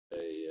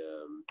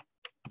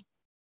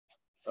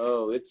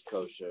oh, it's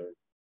kosher.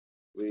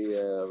 We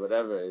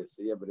whatever. It's,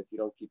 yeah, but if you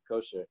don't keep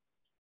kosher,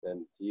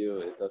 then to you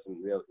it doesn't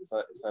really. It's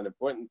not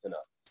important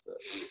enough. So,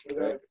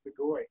 right? It's a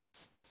goy.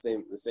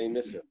 The same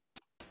issue.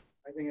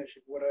 I think I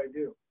should. What do I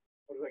do?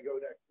 What do I go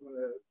there to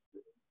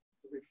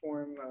the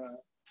Reform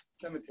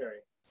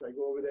cemetery? Do I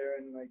go over there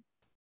and like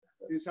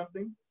do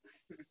something?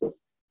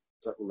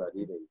 Talking about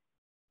eating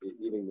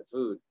the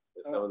food.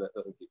 There's someone that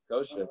doesn't keep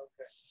kosher.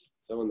 Okay.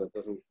 Someone that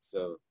doesn't.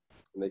 So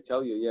when they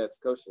tell you, yeah, it's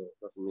kosher, it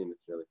doesn't mean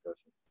it's really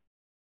kosher.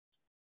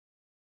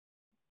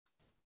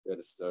 We had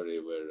a story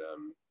where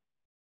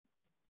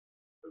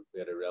we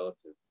had a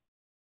relative.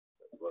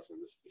 It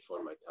wasn't this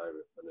before my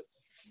time, but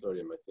it's a story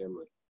of my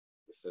family.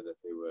 They said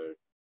that they weren't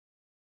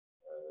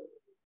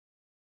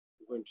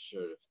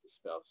sure if the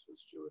spouse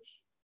was Jewish.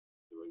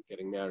 They were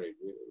getting married.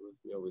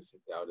 We always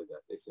doubted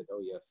that. They said, oh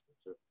yes, they're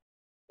Jewish.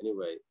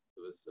 Anyway,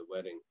 it was a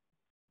wedding.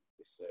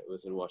 They said it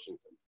was in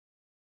Washington.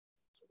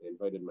 So they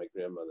invited my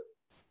grandmother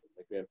and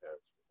my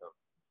grandparents to come.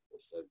 They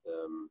said,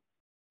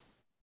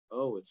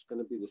 oh, it's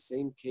going to be the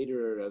same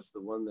caterer as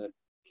the one that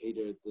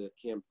catered the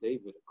Camp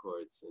David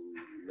Accords, and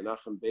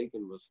Menachem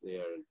was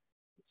there, and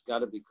it's got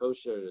to be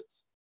kosher.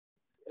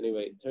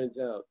 Anyway, it turns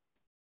out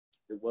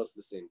it was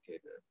the same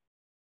caterer,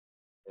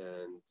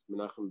 and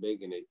Menachem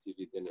ate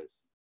TV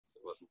dinners, so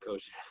it wasn't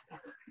kosher.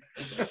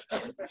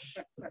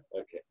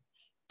 Okay,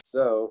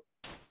 so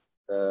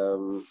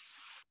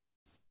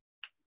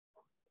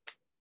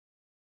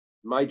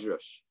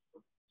Midrash.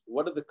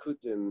 What are the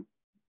Kutim?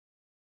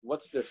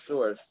 What's their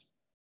source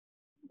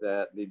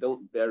that they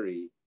don't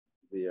bury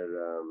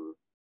their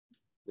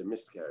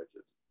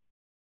miscarriages?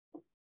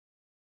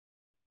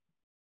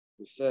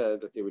 He said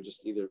that they would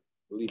just either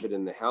leave it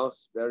in the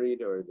house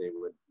buried, or an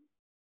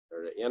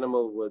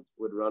animal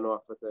would run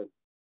off with it.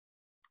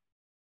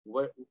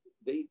 What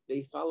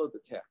they follow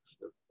the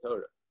text of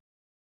Torah.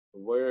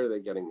 Where are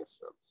they getting this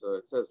from? So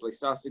it says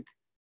Leisasik.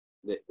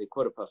 They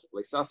quote a pasuk.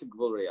 Leisasik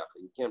gvul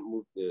reyacha. You can't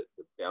move the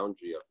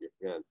boundary of your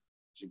friend.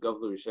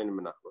 Shegavlu rishenim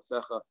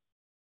menachlosecha.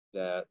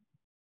 That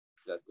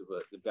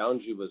the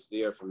boundary was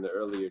there from the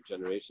earlier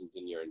generations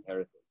in your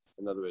inheritance.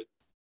 In other words,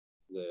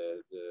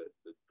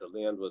 the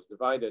land was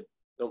divided.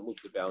 Don't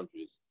move the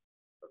boundaries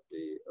of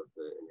the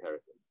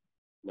inheritance.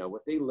 Now,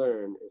 what they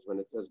learn is when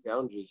it says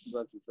boundaries, it's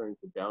not referring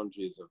to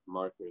boundaries of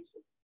markers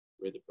of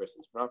where the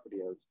person's property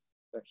is.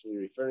 It's actually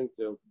referring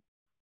to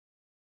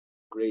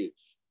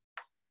graves.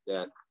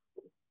 That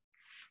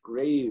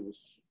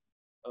graves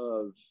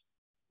of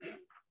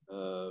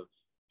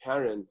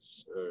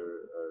parents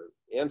or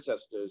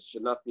ancestors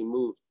should not be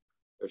moved,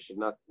 or should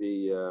not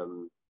be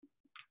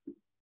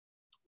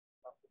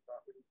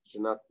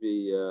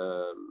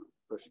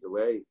pushed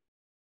away.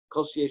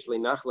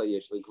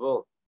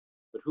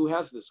 But who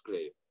has this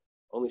grave?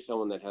 Only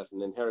someone that has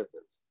an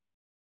inheritance,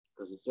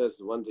 because it says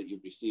the ones that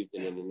you've received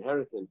in an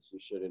inheritance you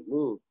shouldn't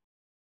move.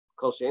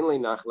 If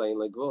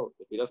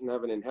he doesn't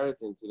have an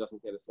inheritance, he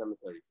doesn't get a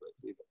cemetery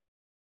place either.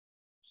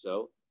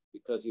 So,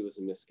 because he was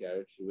a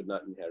miscarriage, he would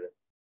not inherit.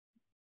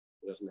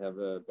 He doesn't have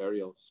a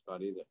burial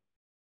spot either.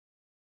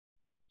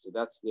 So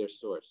that's their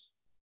source.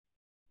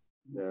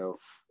 Now,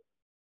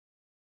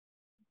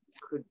 it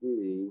could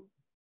be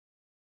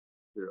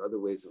there are other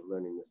ways of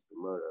learning this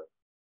Gemara.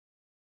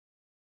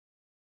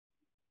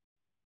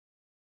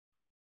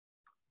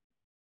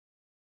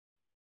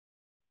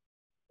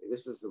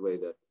 This is the way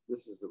that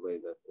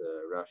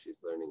Rashi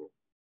is learning it.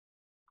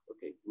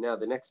 Okay. Now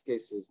the next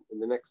case is in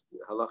the next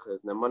halacha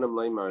is Namanim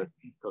Leimar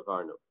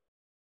Kavarno.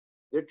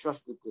 They're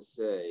trusted to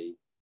say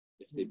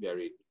if they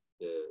buried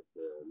the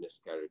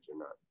miscarriage or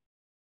not.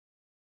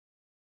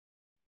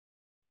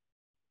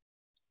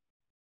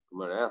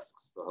 Gemara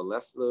asks,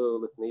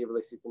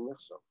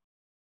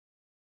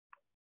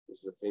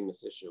 this is a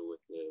famous issue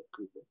with the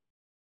Kuta.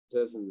 It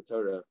says in the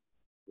Torah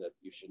that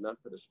you should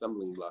not put a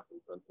stumbling block in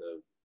front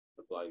of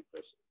a blind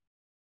person.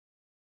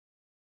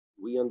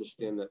 We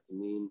understand that to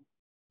mean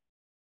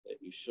that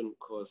you shouldn't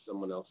cause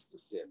someone else to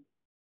sin.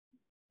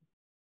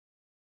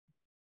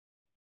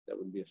 That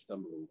would be a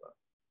stumbling block.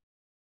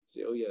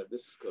 Say, oh yeah,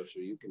 this is kosher,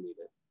 you can eat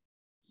it.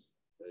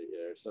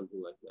 Or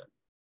something like that.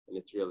 And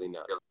it's really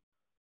not.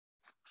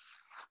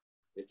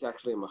 It's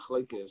actually a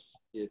machlekes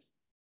if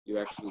you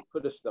actually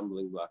put a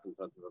stumbling block in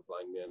front of a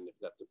blind man, if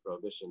that's a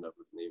prohibition of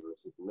his neighbor,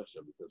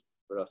 because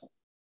for us,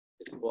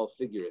 it's all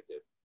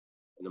figurative.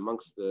 And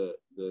amongst the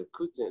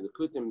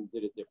Kutim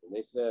did it different.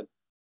 They said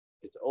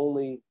it's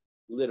only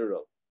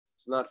literal.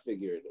 It's not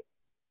figurative.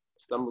 A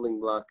stumbling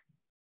block,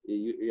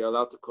 you're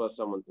allowed to cause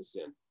someone to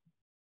sin,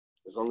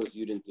 as long as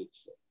you didn't do the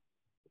sin.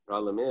 The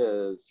problem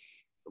is,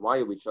 why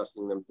are we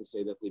trusting them to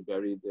say that they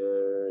buried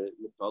their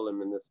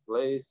Nephilim in this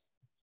place?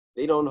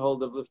 They don't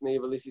hold the Vlifnei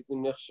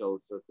Velisitim Nichshel,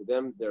 so to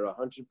them, they're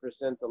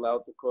 100%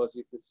 allowed to cause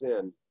you to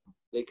sin.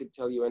 They could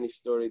tell you any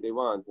story they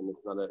want, and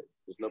there's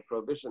no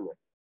prohibition there.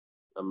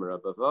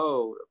 Rabbi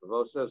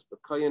says,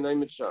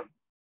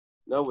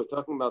 no, we're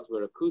talking about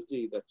where a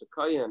kuti, that's a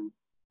kayan,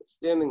 it's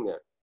standing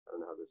there. I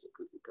don't know how there's a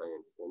kuti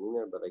kayan standing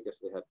there, but I guess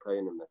they had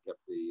kayanim that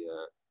kept the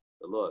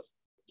laws.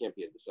 It can't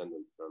be a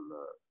descendant from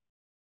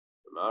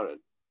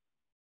Aaron.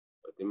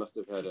 but they must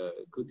have had a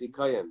kuti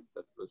kayan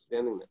that was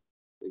standing there.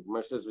 The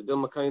Gemara says, "V'dil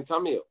makayin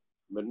tamiyo,"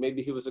 but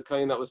maybe he was a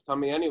kayan that was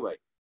tummy anyway.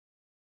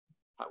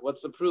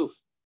 What's the proof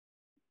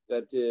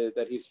that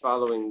he's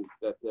following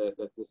that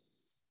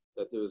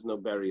there was no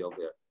burial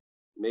there?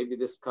 Maybe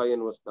this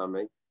kayan was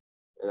tummy,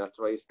 and that's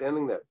why he's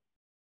standing there.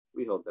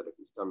 We hold that if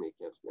he's tummy, he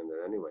can't stand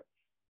there anyway.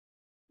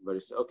 But he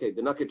said, okay,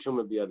 the naked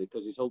truma biyadi,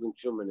 because he's holding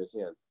truma in his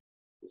hand.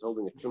 He's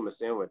holding a truma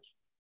sandwich,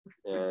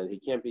 and he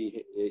can't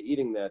be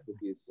eating that if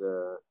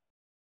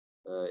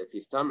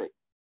he's tummy.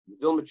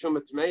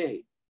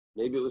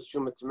 Maybe it was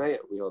truma tmeya.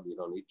 We hold you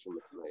don't eat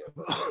truma tmeya.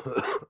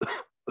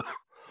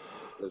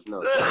 There's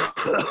no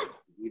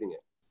eating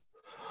it.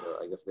 So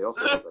I guess they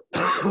also hold that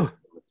truma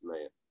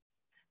tmeya.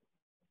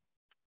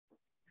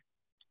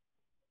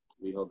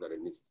 We hold that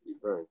it needs to be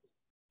burnt.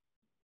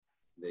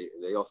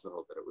 They also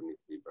hold that it would need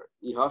to be burnt.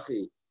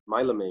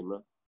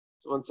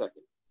 So 1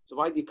 second. So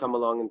why do you come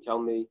along and tell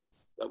me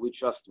that we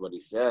trust what he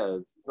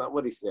says? It's not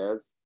what he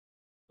says.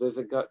 There's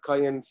a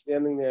kayan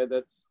standing there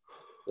there's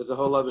a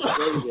whole other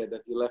story here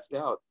that he left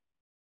out.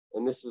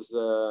 And this is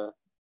the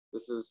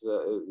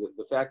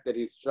fact that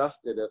he's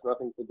trusted has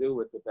nothing to do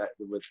with the fact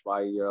with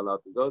why you're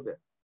allowed to go there.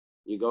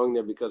 You're going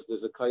there because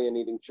there's a kayan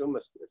eating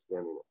chumas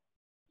standing there.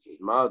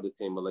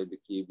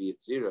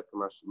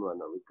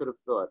 We could have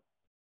thought,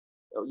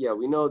 oh yeah,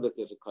 we know that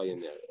there's a kayan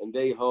there, and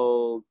they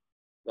hold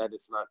that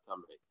it's not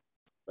tamei.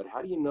 But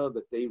how do you know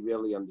that they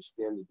really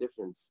understand the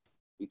difference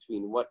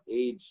between what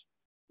age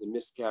the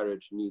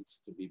miscarriage needs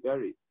to be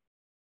buried?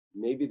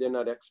 Maybe they're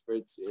not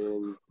experts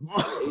in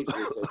the age.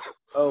 They said,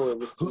 oh, it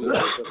was 2 years,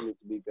 it doesn't need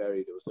to be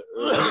buried. It was an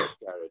early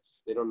miscarriage.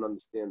 They don't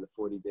understand the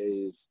 40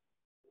 days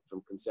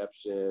from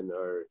conception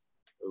or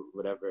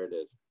whatever it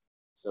is.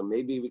 So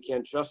maybe we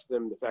can't trust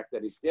him, the fact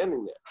that he's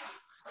standing there.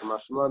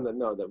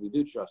 That we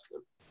do trust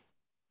him.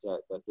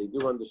 That they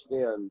do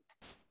understand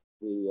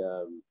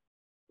the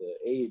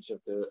age of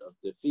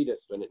the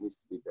fetus when it needs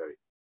to be buried.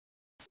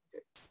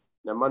 Okay.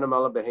 Now,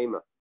 manamala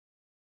behema,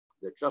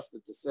 they're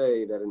trusted to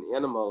say that an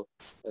animal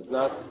has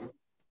not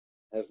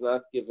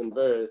given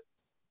birth,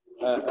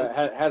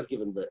 has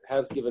given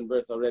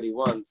birth already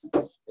once,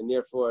 and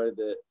therefore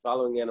the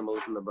following animal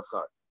is in the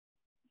bachar.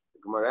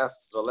 The Gemara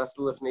asks,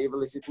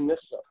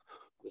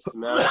 the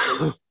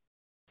Samaritans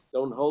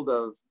don't hold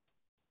of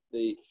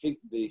the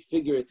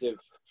figurative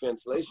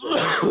translation.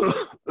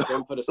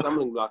 Don't put a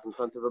stumbling block in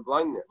front of a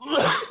blind man,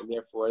 and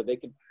therefore they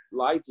could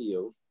lie to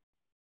you,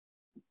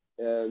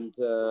 and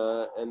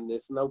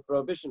there's no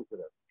prohibition for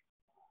them.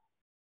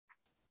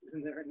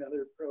 Isn't there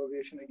another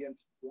prohibition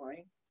against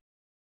lying?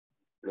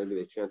 Maybe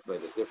they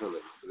translate it differently.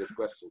 It's a good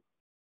question.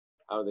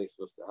 How are they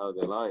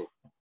lying?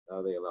 How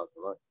are they allowed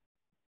to lie?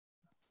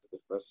 It's a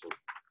good question.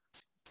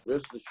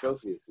 Where's the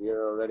trophies?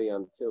 You're already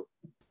on 2.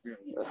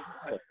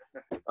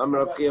 I'm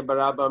Rabbi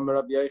Barabba, I'm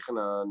Rabbi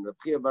Yochanan.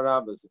 Rabbi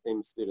Barabba is a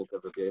famous student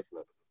of Rabbi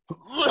Yochanan.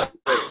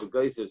 The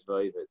Bais is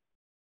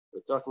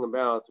We're talking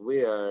about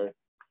where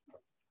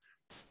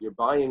you're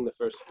buying the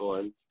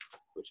firstborn,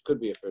 which could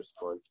be a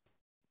firstborn.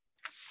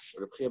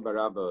 Rabbi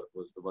Barabba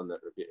was the one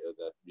that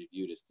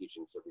reviewed his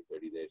teachings every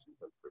 30 days in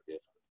front of Rabbi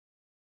Yochanan.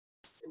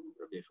 And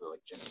Rabbi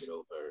Yochanan checked it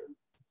over.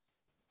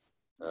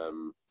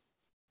 And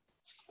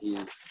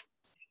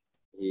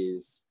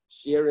he's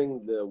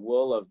shearing the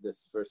wool of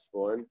this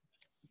firstborn,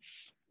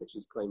 which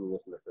he's claiming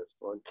isn't the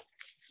firstborn,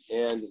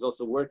 and he's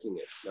also working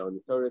it. Now in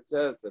the Torah it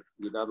says that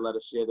you're not allowed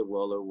to shear the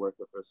wool or work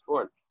a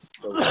firstborn.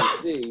 So we can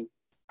see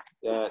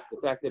that the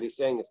fact that he's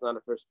saying it's not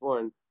a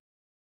firstborn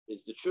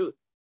is the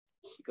truth,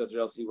 because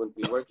or else he wouldn't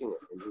be working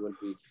it, and he wouldn't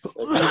be.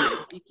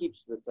 He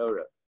keeps the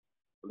Torah,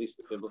 at least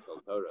the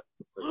biblical Torah.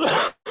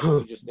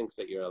 He just thinks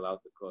that you're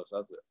allowed to cause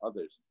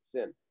others to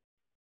sin.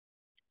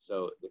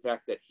 So the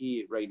fact that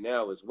he right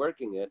now is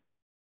working it,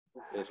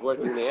 is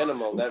working the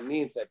animal, that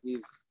means that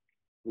he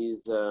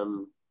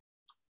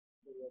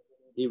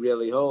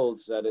really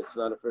holds that it's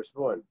not a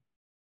firstborn.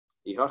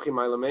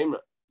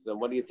 So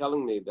what are you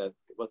telling me?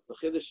 What's the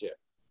chiddush here?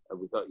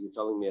 We thought you were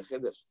telling me a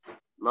chiddush.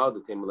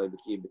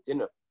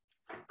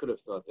 Could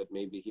have thought that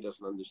maybe he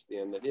doesn't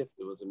understand that if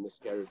there was a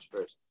miscarriage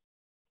first,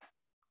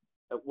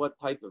 what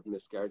type of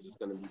miscarriage is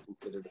going to be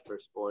considered a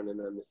firstborn, and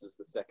then this is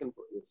the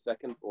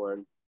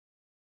secondborn.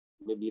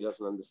 Maybe he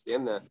doesn't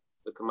understand that.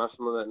 The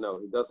Kamashma that no,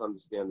 he does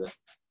understand that,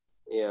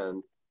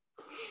 and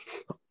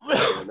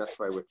that's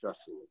why we're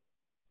trusting him.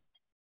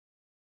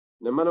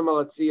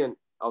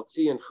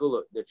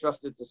 They're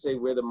trusted to say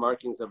where the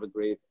markings of a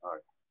grave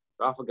are.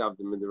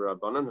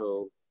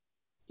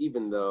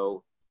 Even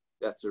though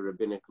that's a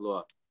rabbinic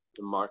law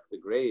to mark the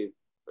grave,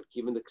 but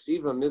given the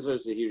ksiva mizar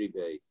zahiri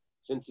bay,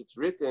 since it's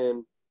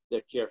written,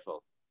 they're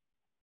careful.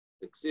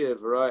 The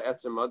ksiv ra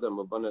etzem adam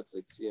ubanat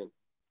leitzian.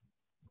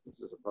 This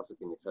is a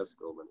pasuk in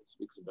Yechezkel when it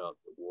speaks about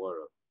the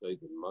war of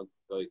Gog and Magog,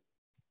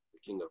 the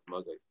king of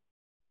Magog,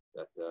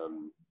 that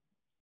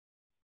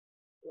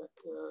it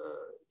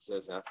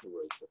says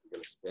afterwards that they're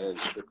going to spend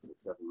 6 or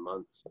 7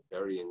 months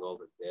burying all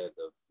the dead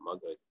of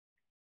Magog.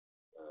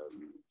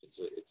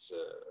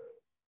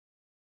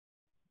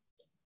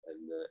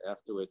 And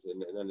afterwards,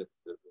 and then it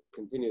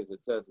continues.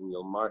 It says, and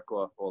you'll mark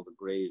off all the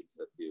graves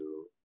that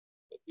you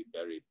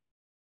buried.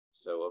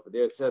 So over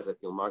there it says that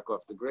you'll mark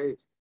off the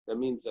graves. That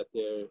means that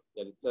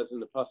it says in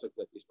the pasuk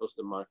that you're supposed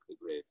to mark the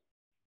graves.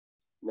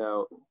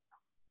 Now,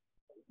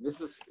 this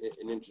is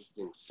an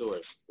interesting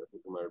source that the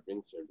Gemara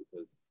brings here,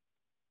 because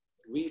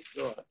we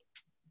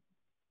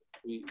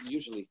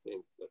usually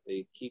think that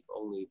they keep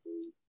only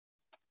the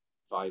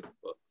 5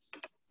 books,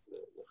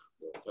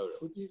 the Torah.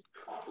 Kuti.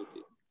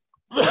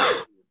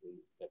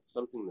 That's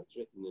something that's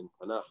written in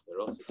Tanakh, they're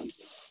also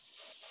keeping.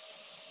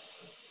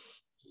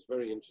 Which is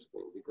very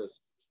interesting,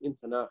 because in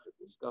Tanakh it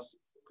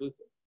discusses the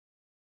Kuti.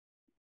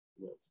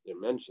 They're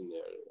mentioned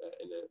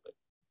there, but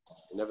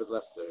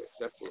nevertheless they're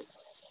accepting it.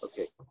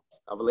 Okay.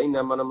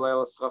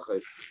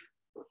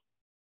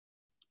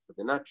 But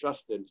they're not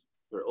trusted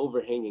for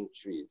overhanging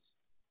trees.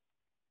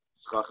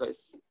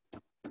 Schachas.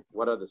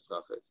 What are the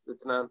schachas? The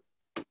Tanan.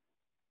 It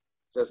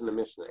says in the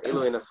Mishnah,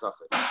 Eily and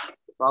schachas.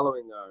 The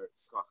following are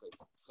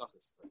schachas.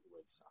 Schachas, like the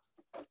word schach.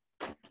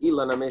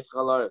 Ilan ames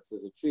chalaretz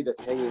is a tree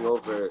that's hanging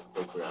over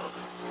the ground.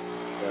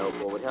 Now,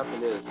 what would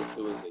happen is if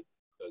there was a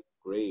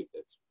grave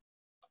that's,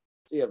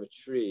 so you have a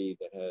tree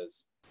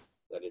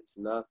that it's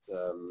not,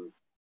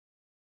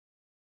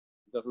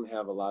 doesn't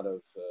have a lot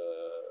of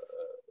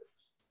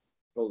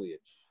foliage.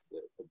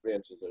 The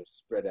branches are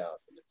spread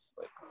out and it's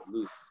like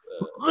loose,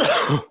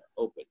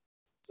 open.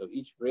 So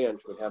each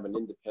branch would have an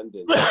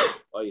independent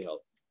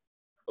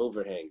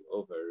overhang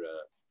over.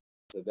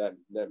 So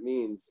that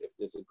means if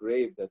there's a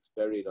grave that's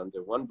buried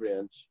under one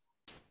branch,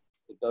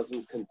 it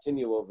doesn't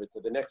continue over to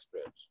the next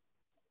branch.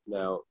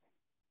 Now,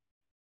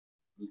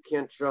 you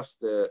can't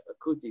trust a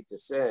kuti to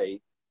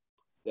say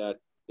that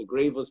the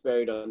grave was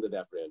buried under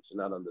that branch and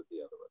not under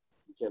the other one.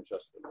 You can't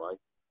trust them. Why?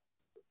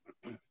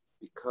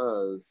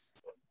 Because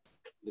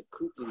the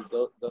kuti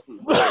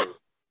doesn't hold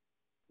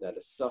that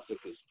a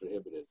suffix is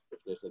prohibited.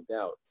 If there's a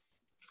doubt,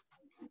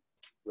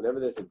 whenever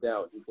there's a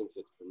doubt, he thinks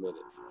it's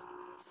permitted.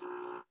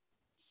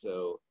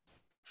 So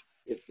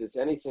if there's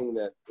anything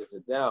that there's a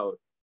doubt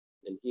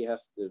and he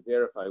has to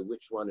verify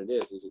which one it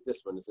is it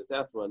this one, is it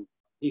that one,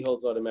 he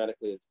holds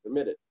automatically it's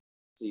permitted.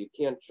 So you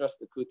can't trust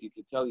the kuti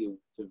to tell you,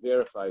 to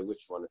verify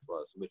which one it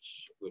was,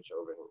 which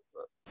overhang it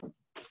was.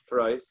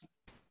 Price.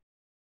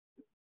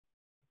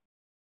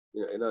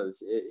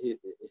 It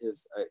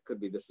could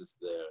be this is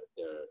their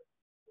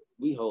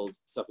we hold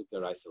Safik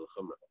Daraisa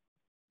l'chumra,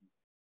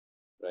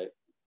 right?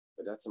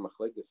 But that's a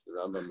machlekes, the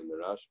Rambam and the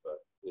Rashba,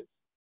 if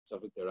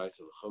Safik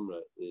Daraisa l'chumra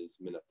is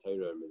min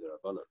ha-Torah or min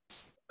ha-Rabbanan.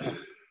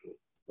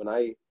 When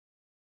I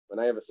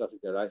have a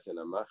Safik Daraisa and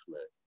I'm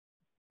machmer,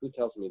 who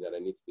tells me that I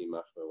need to be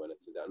machmer when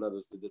it's a doubt? In other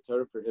words, did the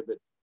Torah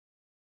prohibit?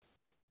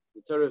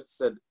 The Torah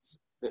said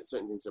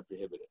certain things are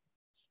prohibited.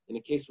 In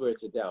a case where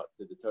it's a doubt,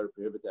 did the Torah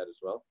prohibit that as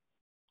well?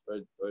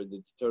 Or did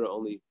the Torah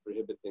only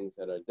prohibit things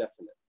that are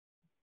definite?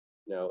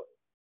 Now,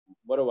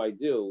 what do I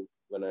do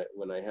when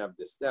I have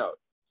this doubt?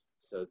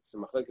 So it's the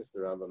machlekes, the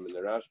Rambam and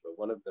the Rashba.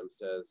 One of them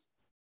says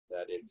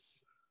that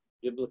it's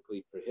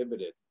biblically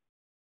prohibited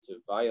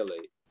to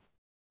violate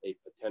a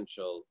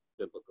potential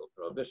biblical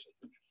prohibition.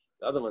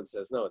 The other one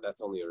says, no,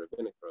 that's only a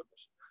rabbinic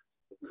prohibition.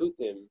 The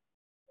Kutim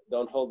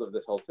don't hold of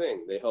this whole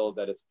thing. They hold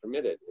that it's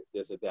permitted. If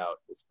there's a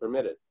doubt, it's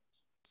permitted.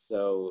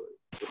 So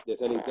if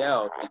there's any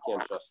doubt, you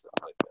can't trust them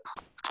like that.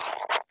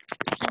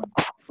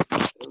 I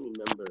don't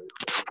remember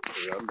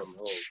the Rambam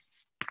holds.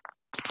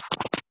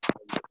 I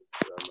don't know if it's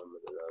the Rambam or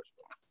the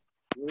Rashba.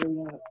 We're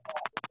not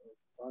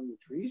on the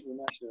trees. We're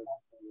not.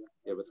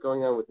 Yeah, what's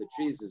going on with the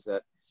trees is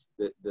that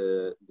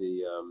the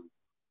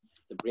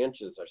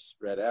branches are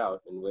spread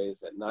out in ways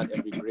that not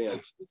every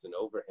branch is an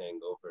overhang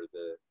over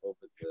the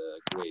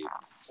grave.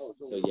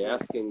 So you're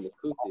asking the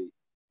kuti,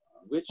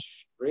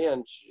 which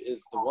branch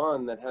is the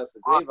one that has the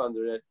grave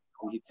under it,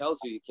 and he tells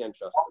you can't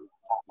trust him.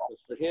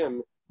 Because for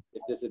him,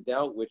 if there's a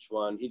doubt which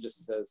one, he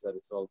just says that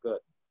it's all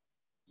good.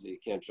 So you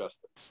can't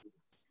trust him.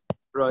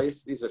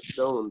 Bais, these are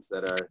stones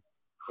that are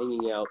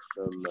hanging out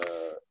from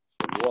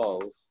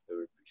walls. There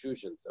were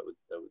protrusions that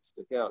would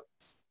stick out.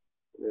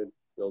 They'd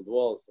build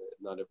walls,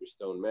 not every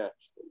stone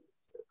matched, and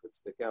it could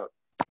stick out.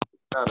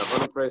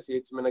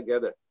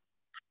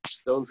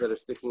 Stones that are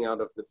sticking out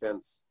of the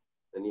fence.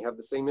 And you have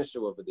the same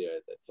issue over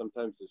there, that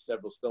sometimes there's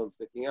several stones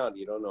sticking out.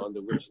 You don't know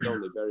under which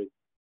stone they buried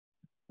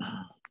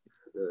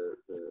the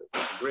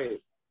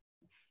grave.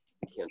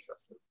 You can't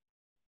trust them.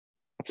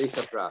 Bais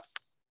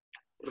Pras.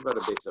 What about a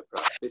Bais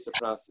Pras? Bais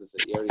Pras is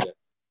an area.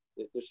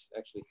 There's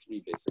actually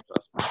 3 Bais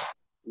Pras.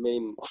 The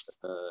main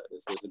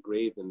is there's a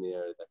grave in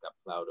there that got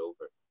plowed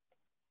over.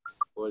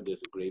 Or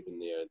there's a grave in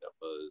there that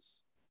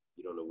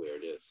you don't know where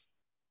it is.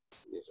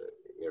 These are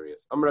the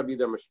areas. Rabbi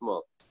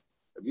Mishmal.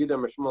 Rabbi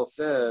Mishmal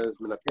says,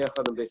 a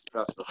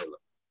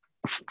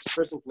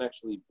person can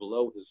actually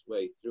blow his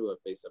way through a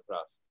Bais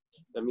Pras.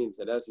 That means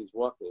that as he's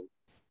walking,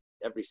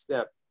 every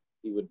step,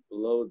 he would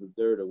blow the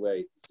dirt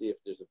away to see if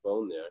there's a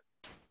bone there,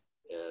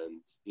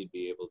 and he'd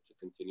be able to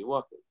continue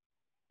walking.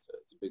 So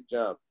it's a big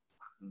job.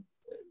 It'd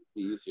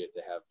be easier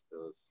to have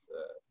those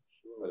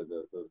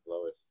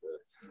blowers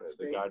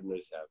the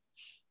gardeners have.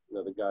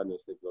 the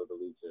gardeners, they blow the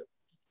leaves here.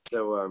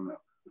 So,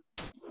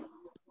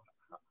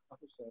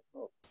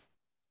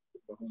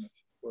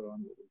 put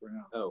on the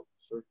ground. Oh,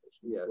 surface.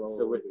 Yeah,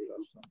 so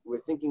we're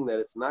thinking that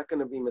it's not going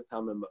to be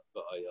Menachem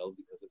ba'ayil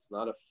because it's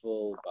not a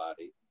full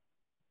body.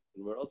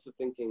 And we're also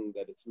thinking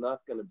that it's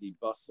not going to be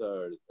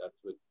basar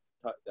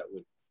that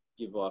would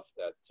give off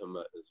that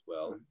tumah as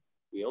well. Mm-hmm.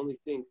 We only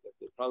think that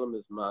the problem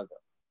is maga,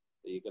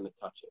 that you're going to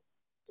touch it.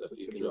 So if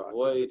you can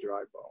avoid,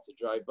 it's a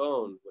dry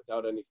bone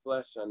without any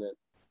flesh on it.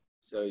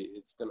 So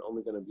it's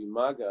only going to be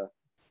maga.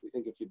 We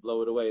think if you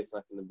blow it away, it's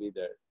not going to be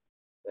there.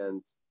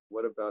 And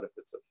what about if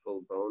it's a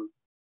full bone?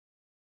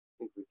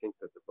 We think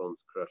that the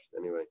bone's crushed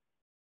anyway.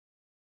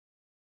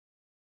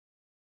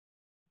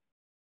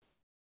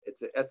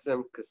 It's an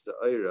etzem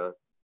kasa'ira,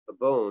 a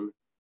bone.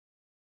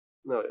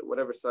 No,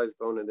 whatever size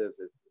bone it is,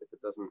 if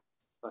it doesn't,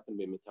 it's not going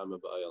to be mitama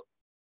ba'ayil.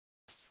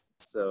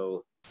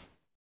 So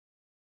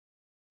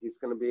he's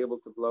going to be able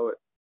to blow it.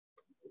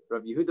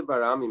 Rav Yehuda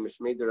Barami,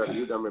 Mishmeder Rav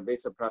Yehuda, Amar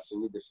Besa Prasha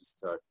Nidda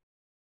Shistar.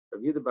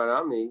 Rav Yehuda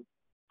Barami,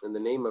 in the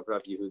name of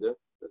Rav Yehuda,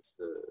 that's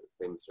the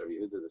famous Rav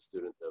Yehuda, the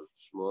student of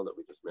Shmuel that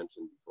we just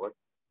mentioned before.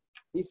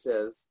 He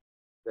says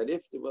that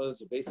if there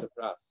was a Besa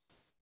Pras,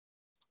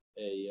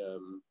 a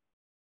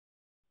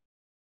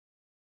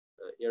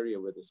area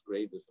where this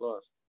grave is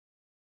lost,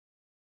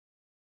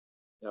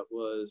 that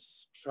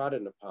was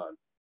trodden upon,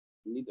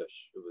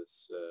 nidash. It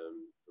was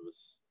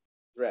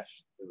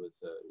threshed. It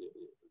was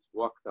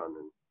walked on,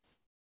 and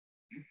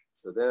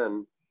so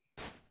then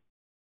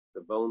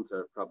the bones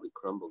are probably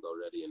crumbled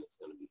already, and it's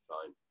going to be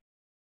fine.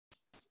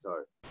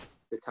 Start.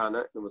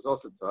 Bitana. It was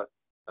also taught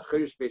a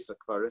chirish besa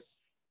kvaris,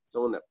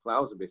 someone that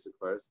plows a besa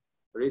kvaris.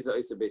 Reza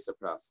is a besa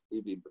pras.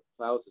 If he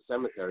plows a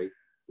cemetery,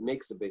 he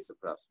makes a besa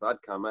pras.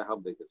 Vad kama? How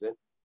big is it?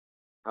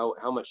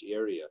 How much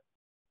area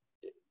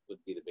it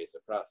would be the besa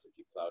pras if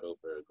you plowed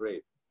over a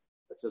grave?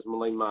 It says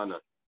malay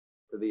mana,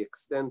 to the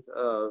extent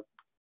of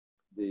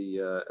the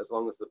as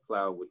long as the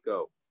plow would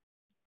go.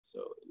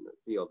 So in the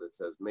field it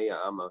says meya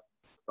ama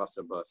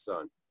basa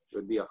basan. It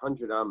would be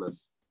 100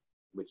 amas,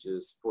 which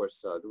is 4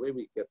 sa. The way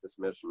we get this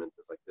measurement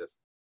is like this.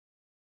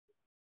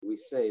 We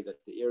say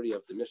that the area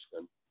of the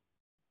Mishkan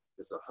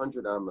is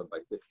 100 amma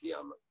by 50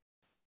 amma,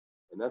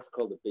 and that's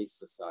called a base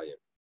society.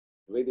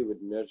 The way they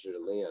would measure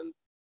land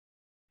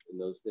in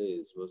those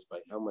days was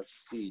by how much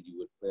seed you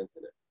would plant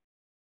in it.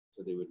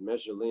 So they would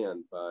measure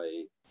land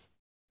by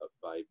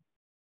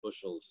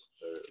bushels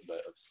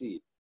of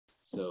seed.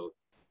 So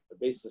a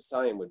base of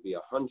Sion would be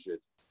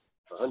 100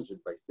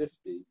 by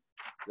 50.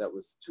 That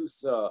was 2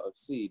 sa of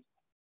seed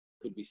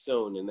could be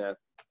sown in that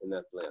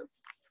land.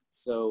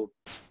 So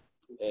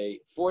a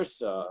 4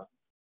 sa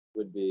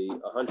would be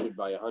 100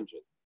 by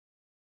 100.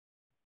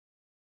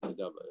 To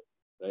double it,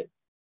 right?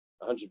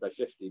 100 by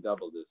 50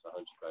 doubled is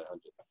 100 by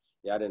 100.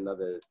 You add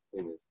another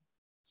thing is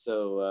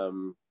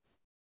so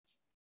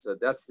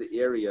that's the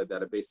area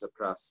that a besa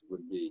pras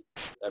would be.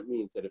 That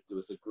means that if there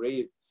was a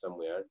grave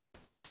somewhere,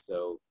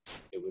 so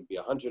it would be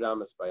 100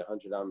 amas by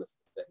 100 amas,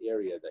 the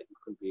area that you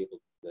couldn't be able,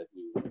 that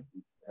you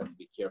have to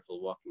be careful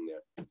walking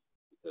there,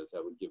 because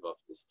that would give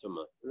off this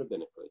tumah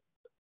rabbinically.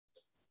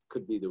 It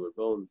could be there were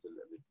bones and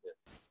everything.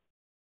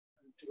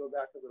 To go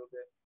back a little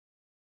bit,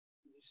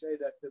 did you say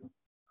that the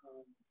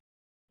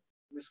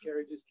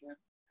miscarriages can't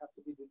have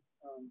to be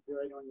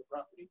buried on your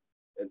property?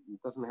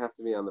 It doesn't have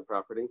to be on the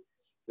property.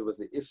 There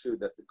was an issue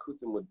that the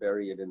Kutim would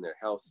bury it in their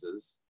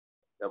houses.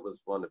 That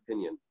was one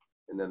opinion.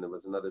 And then there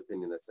was another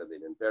opinion that said they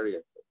didn't bury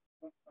it.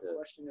 My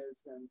question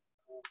is then,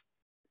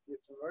 if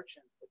it's a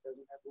merchant that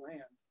doesn't have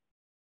land,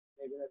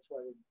 maybe that's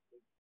why they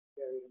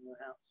bury it in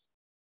their house.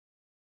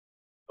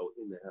 Oh,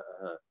 in the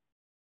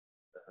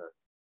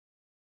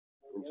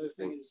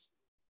Interesting. Is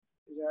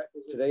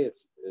today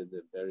it's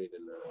they're buried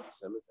in a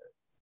cemetery.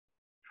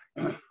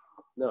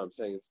 No, I'm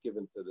saying it's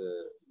given to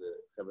the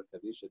Chaver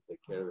Kadisha to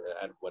take care of it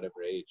at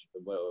whatever age,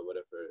 or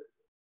whatever.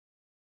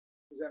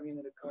 Does that mean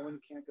that a Cohen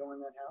can't go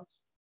in that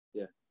house?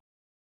 Yeah.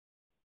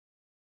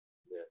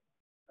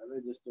 I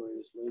read this story.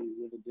 This lady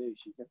the other day,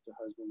 she kept her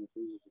husband in the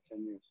freezer for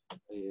 10 years.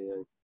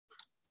 Yeah.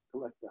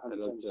 Collected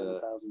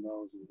 $177,000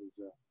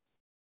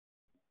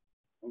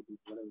 of his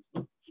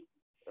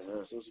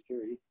whatever, Social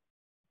Security.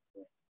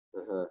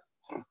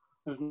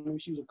 Maybe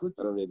she was a good.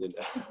 I don't really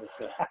know.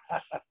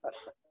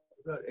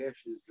 About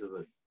ashes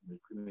of they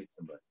cremate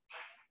somebody.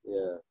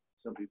 Yeah.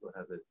 Some people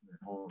have it in their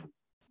home.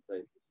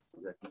 Right.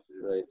 Is that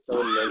considered? Right.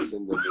 Someone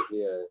mentioned over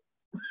here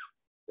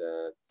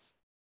that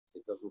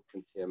it doesn't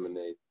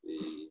contaminate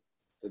the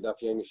Daf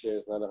Yomi share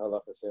is not a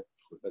halacha share,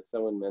 but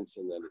someone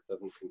mentioned that it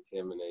doesn't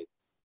contaminate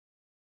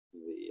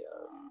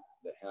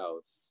the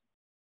house.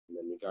 And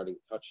then regarding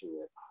touching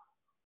it,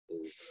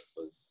 we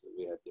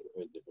had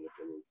heard different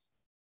opinions.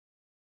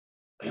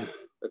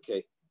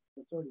 Okay.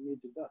 It's already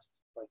made to dust.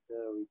 Like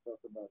we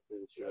talked about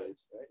the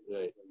shreds, right?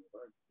 Right.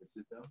 They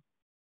sit down?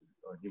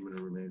 Are human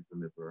remains when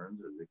they're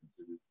burned, or are they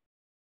considered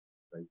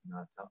like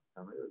not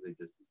tummy, or are they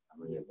just as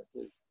tummy? Yeah, but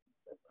there's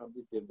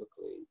probably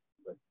biblically,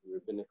 but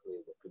rabbinically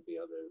there could be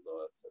other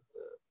laws.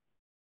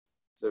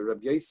 So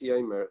Rabbi Yosi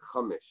Omer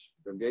Chamish.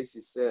 Rabbi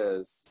Yosi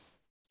says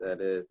that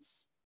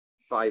it's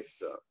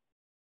Faifsa.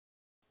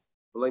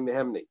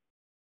 The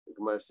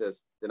Gemara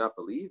says they're not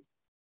believed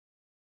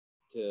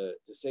to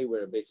say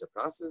where a Bais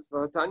is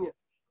Vahatanya.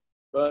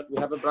 But we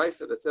have a Bais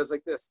that says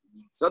like this: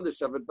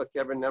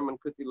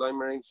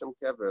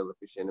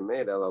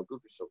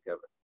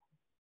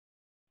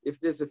 if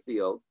there's a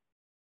field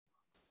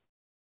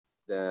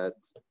that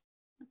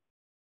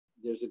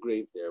there's a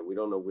grave there, we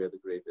don't know where the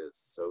grave is,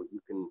 so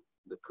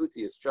the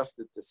kuti is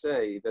trusted to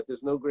say that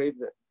there's no grave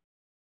there,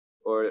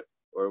 or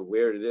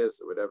where it is,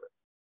 or whatever,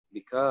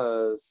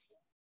 because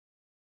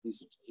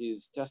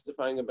he's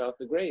testifying about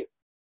the grave,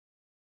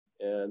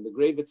 and the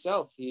grave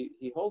itself,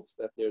 he holds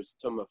that there's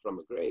tumah from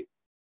a grave.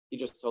 He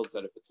just holds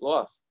that if it's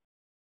lost,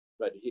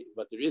 but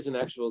there is an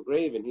actual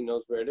grave, and he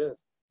knows where it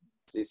is,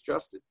 so he's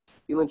trusted.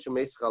 He's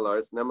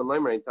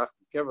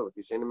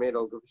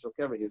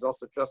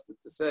also trusted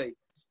to say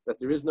that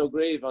there is no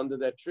grave under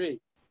that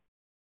tree.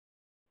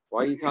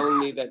 Why are you telling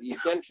me that you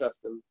can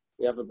trust him?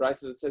 We have a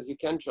brisa that says you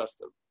can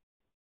trust him.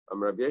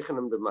 Rabbi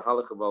Yochanan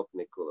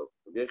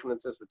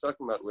says we're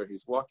talking about where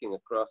he's walking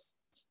across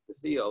the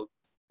field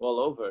all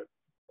over,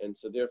 and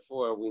so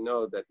therefore we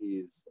know that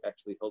he's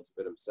actually holds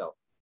of it himself,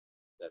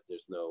 that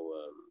there's no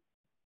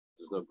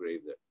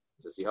grave there.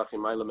 So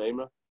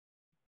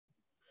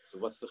so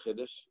what's the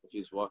chiddush? If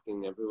he's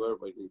walking everywhere,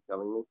 what are you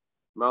telling me?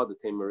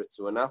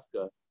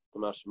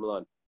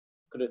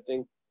 Could it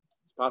think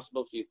it's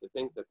possible for you to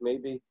think that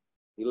maybe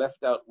he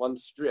left out one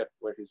strip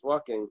where he's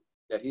walking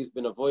that he's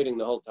been avoiding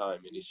the whole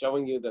time, and he's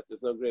showing you that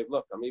there's no grave.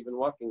 Look, I'm even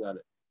walking on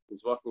it.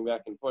 He's walking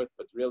back and forth,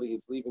 but really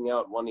he's leaving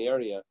out one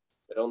area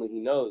that only he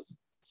knows,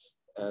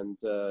 and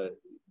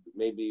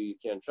maybe you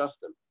can't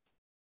trust him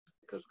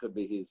because could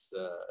be he's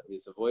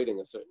avoiding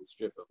a certain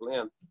strip of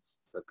land.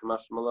 But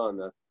Kamash Malan,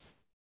 that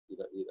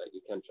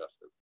you can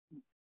trust him.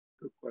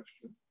 Good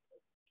question.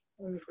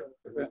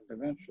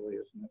 Eventually,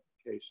 isn't it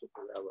the case that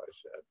the rabbi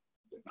said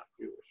they're not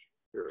Jewish?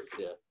 Period.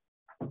 Yeah.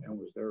 And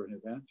was there an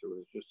event, or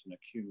was it just an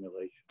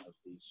accumulation of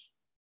these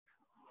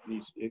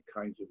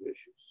kinds of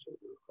issues? So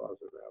the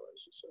cause of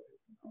rabbis to say,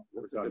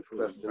 that's a good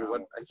question.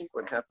 I think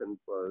what happened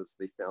was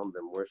they found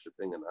them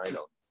worshiping an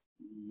idol,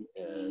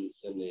 and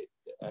then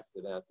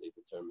after that they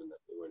determined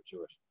that they weren't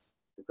Jewish.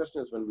 The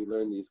question is, when we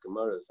learn these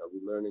Gemaras, are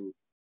we learning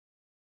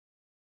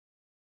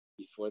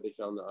before they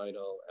found the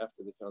idol,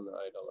 after they found the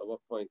idol? At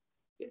what point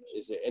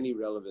is there any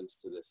relevance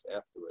to this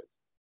afterwards?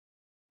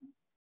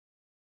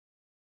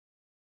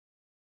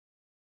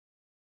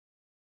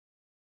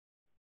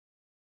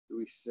 Do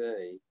we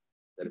say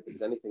that if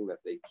it's anything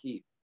that they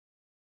keep,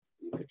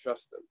 you could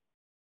trust them?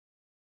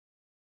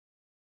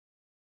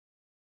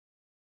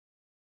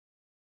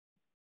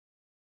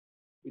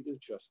 We do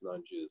trust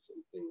non-Jews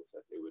in things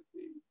that would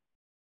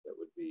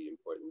be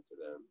important to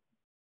them.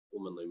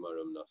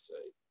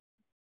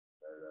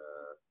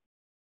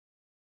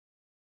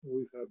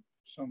 We've had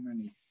so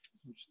many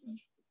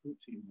incidents with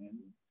the Kuti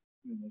men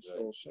in this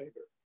whole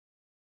Seder.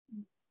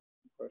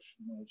 The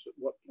question was, at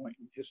what point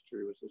in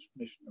history was this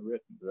Mishnah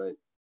written? Right.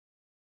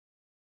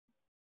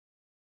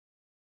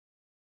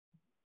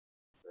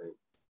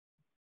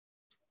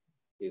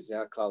 Is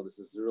that called? This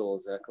is the rule.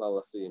 Is that called?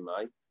 Let's see,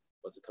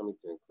 what's it coming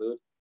to include?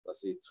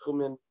 Let's see,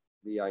 Tchumen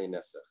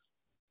v'yayinesach.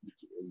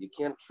 You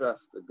can't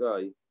trust a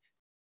guy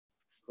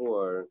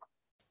for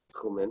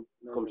Tchumen,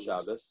 Tchum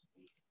Shabbos.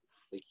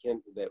 They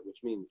can't do that,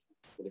 which means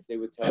that if they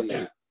would tell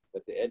you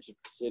that the edge of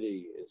the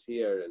city is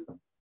here and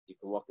you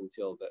can walk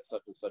until that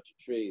such and such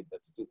a tree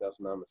that's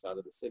 2,000 amas out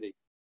of the city,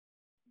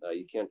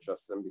 you can't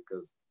trust them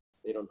because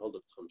they don't hold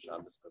up Tchum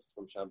Shabbos, because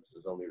Tchum Shabbos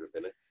is only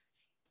rabbinic.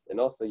 And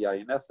also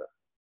yayinesach.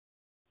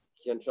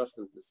 You can't trust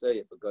them to say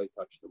if a guy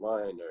touched the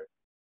wine, or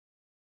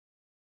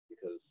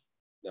because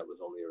that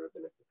was only a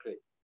rabbinic decree.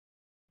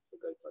 If a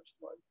guy touched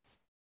the wine.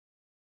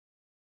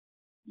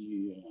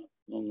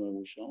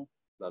 Non-negotiable.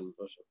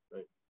 Non-negotiable,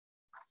 right.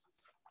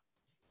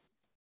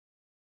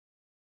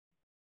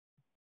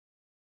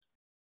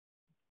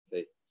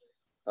 Okay.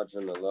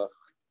 Hadran Allah,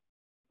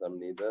 Dam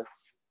Nidda,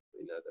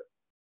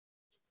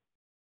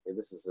 Okay,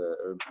 this is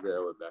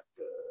we're back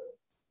to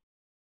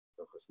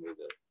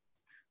Nidda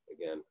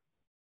again.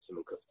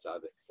 Simon Kuf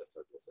Tzadik, that's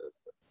what this is.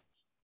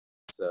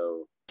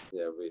 So,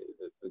 yeah,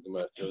 the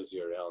Gemara throws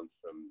you around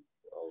from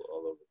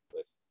all over the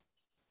place.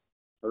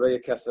 Haraya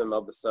Kesem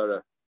al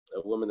Basara,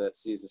 a woman that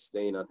sees a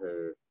stain on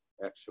her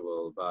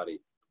actual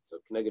body. So,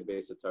 Kneged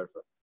Beis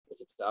Tarfa.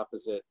 If it's the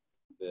opposite,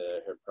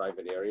 her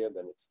private area,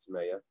 then it's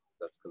Tmeya.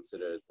 That's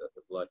considered that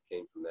the blood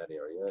came from that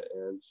area,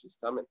 and she's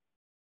Tamid.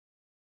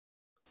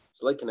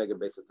 It's like Kneged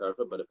Beis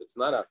Tarfa, but if it's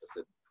not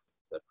opposite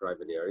that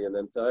private area,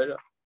 then Tahira,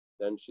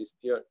 then she's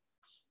pure.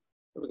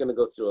 We're going to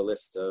go through a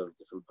list of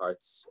different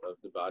parts of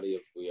the body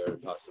of where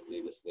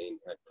possibly the stain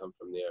had come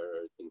from there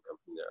or it didn't come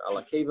from there.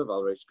 Ala kevav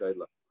al reish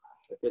gaidla.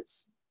 If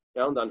it's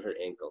found on her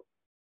ankle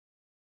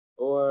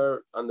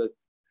or on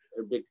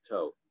her big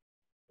toe,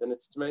 then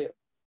it's tmeya.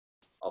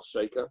 Al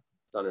sheika,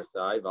 it's on her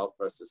thigh. Val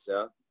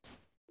prasaseh,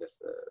 is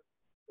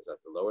that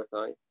the lower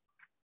thigh?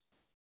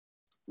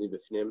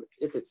 Mibifnim,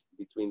 if it's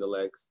between the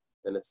legs,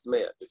 then it's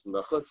tmeya. If it's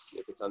machutz,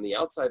 if it's on the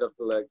outside of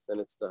the legs, then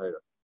it's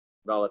tahira.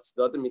 Let's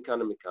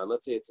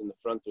say it's in the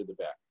front or the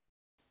back.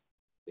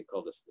 They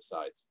call this the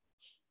sides.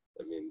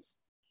 That means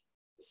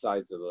the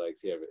sides of the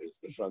legs here is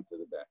the front or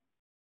the back.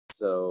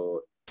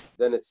 So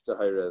then it's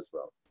tahira as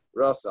well.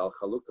 Ras al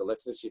chalukah,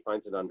 let's say she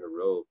finds it on her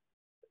robe,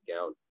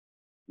 gown.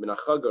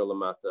 Menachagar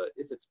lamata,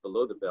 if it's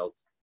below the belt,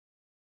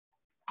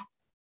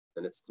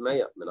 then it's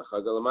tmeya.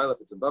 Menachagar lamayla,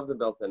 if it's above the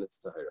belt, then it's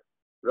tahira.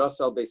 Ras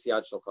al beis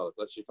yad shel chaluk,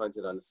 let's say she finds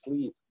it on the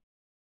sleeve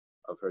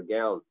of her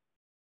gown.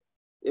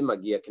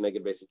 Imagia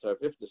keneged beis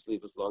haTorah, if the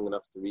sleeve is long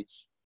enough to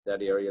reach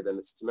that area, then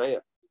it's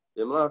tmeya.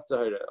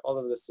 All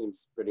of this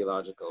seems pretty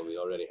logical. We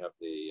already have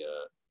the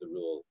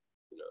rule,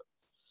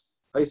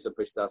 Let's say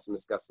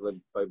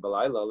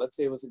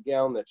it was a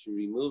gown that she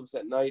removes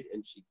at night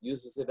and she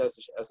uses it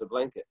as a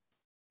blanket.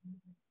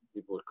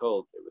 People were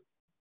cold, they would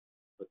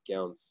put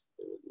gowns,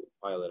 they would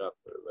pile it up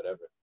or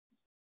whatever.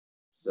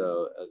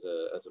 So as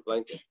a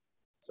blanket.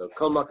 So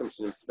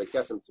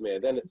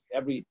then it's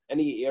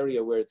any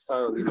area where it's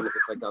found, even if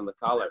it's like on the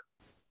collar,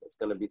 it's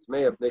going to be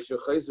tmeya.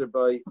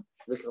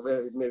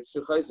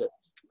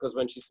 Because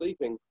when she's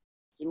sleeping,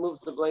 she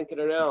moves the blanket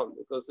around.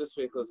 It goes this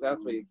way, it goes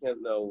that way. You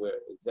can't know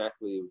where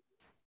exactly,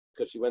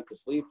 because she went to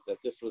sleep,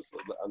 that this was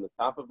on the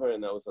top of her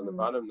and that was on the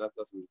bottom.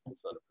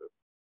 It's not approved.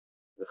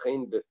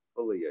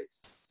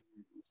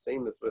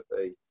 Same as with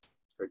a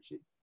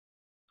kerchief.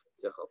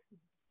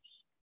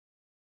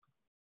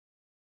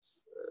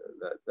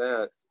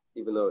 That,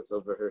 even though it's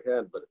over her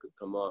head, but it could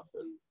come off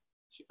and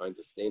she finds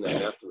a stain on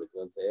it afterwards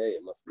and say, hey,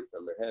 it must be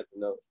from her head.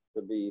 No, it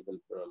could be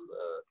even from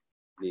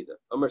Nidda.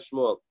 Amar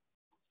Shmuel.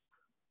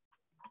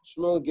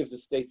 Shmuel gives a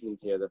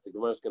statement here that the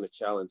Gemara is going to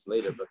challenge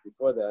later, but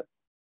before that,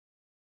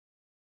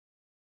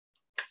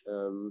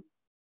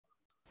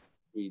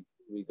 we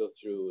go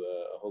through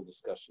a whole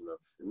discussion of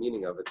the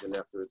meaning of it, and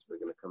afterwards we're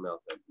going to come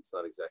out that it's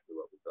not exactly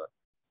what we thought.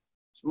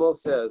 Shmuel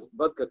says,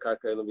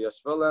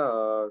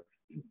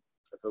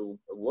 if a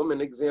woman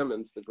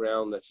examines the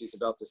ground that she's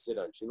about to sit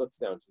on, she looks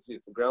down, she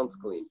sees the ground's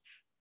clean,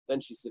 then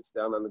she sits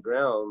down on the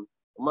ground,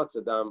 when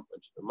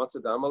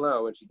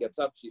she gets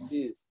up, she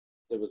sees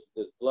there's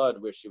blood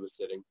where she was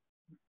sitting,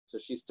 so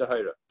she's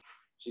tahira,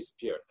 she's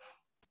pure,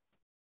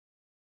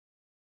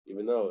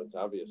 even though it's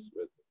obvious,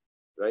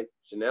 right?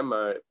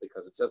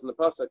 Because it says in the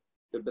pasuk,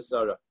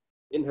 bibasara,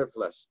 in her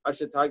flesh,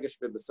 she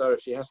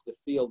has to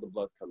feel the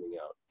blood coming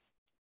out.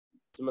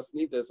 To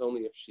masnida is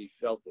only if she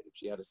felt it, if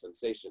she had a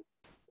sensation,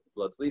 the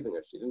blood's leaving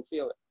her. She didn't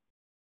feel it.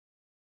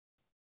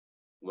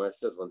 Where it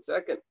says, 1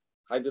 second,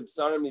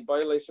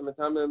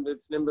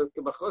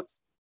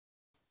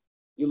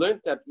 you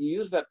learned that, you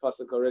used that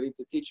pasuk already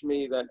to teach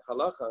me that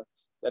halacha,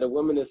 that a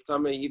woman is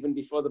tamei even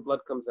before the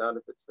blood comes out,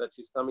 if it's that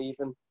she's tamei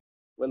even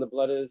when the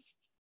blood is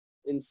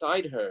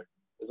inside her,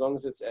 as long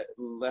as it's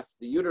left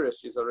the uterus,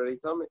 she's already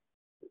tamei.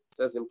 It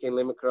says,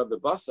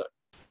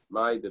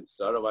 why does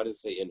it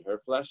say in her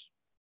flesh?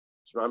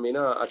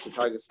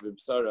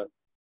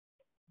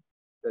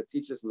 That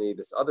teaches me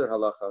this other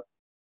halacha,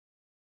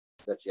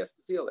 that she has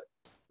to feel it.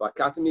 But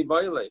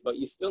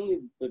you still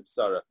need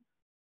bibsara.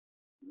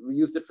 We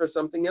used it for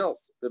something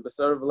else. That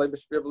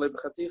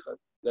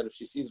if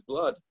she sees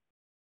blood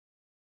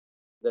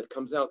that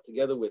comes out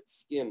together with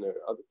skin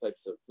or other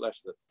types of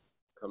flesh that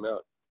come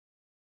out,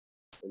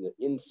 and that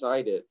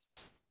inside it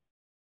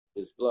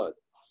is blood.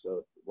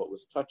 So what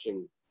was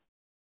touching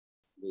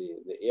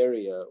the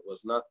area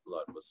was not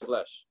blood, was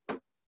flesh,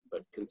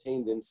 but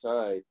contained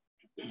inside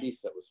the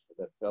piece that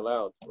fell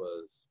out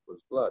was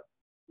blood.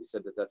 We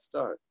said that's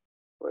tar.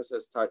 Where it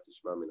says tar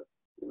tishmamina,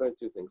 we learned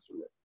 2 things from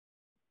there.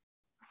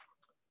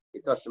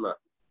 Itashma.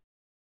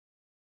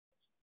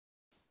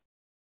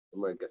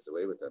 Somewhere gets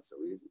away with that so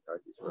easy. Tar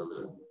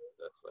tishmamina.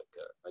 That's like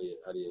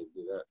how do you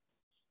do that?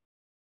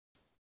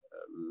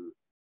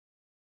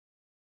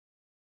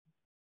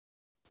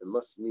 It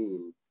must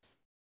mean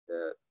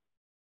that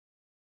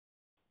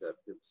the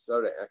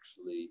Psara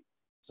actually,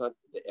 it's not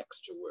the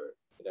extra word,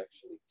 it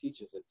actually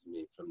teaches it to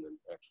me from the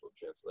actual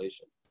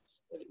translation,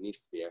 that it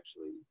needs to be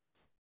actually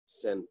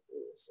a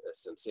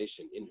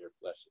sensation in her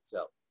flesh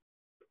itself.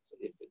 So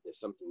if there's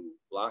something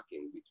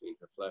blocking between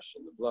her flesh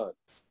and the blood,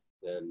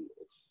 then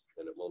it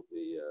won't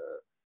be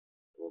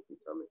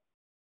coming.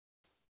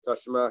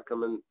 Tashma,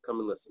 come and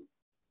listen.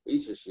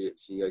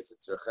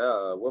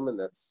 A woman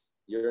that's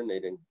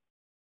urinating,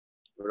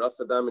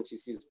 and she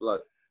sees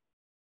blood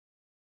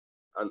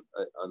on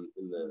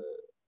the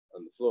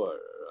floor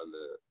or on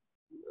the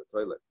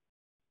toilet.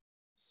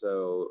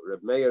 So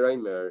Rabbi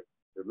Meir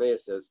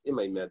says,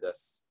 "Imay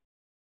medas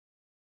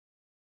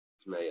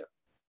tmeya."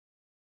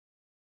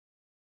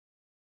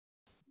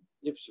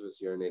 If she was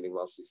urinating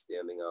while she's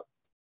standing up,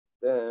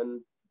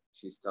 then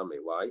she's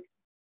tamei. Why?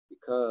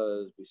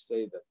 Because we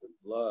say that the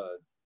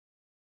blood,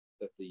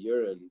 that the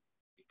urine,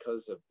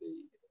 because of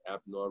the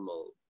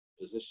abnormal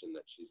position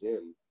that she's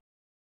in,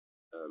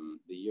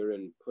 the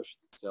urine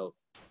pushed itself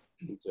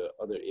into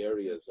other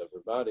areas of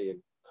her body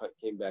and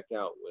came back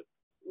out with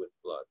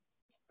blood.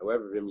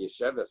 However, Rim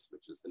Yesheves,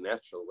 which is the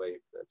natural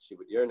way that she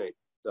would urinate,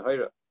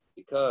 tahira,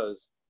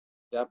 because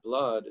that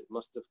blood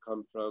must have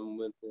come from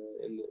the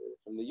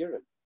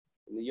urine.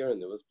 In the urine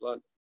there was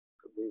blood.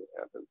 Could be, it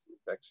happens,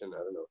 infection, I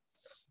don't know.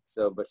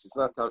 So, but it's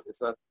not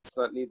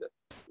Nidda.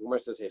 Umar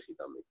says,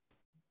 Hechidami.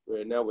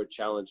 We're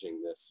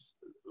challenging this.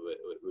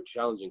 We're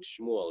challenging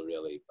Shmuel,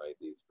 really, by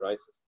these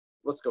prices.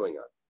 What's going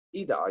on?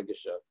 Ida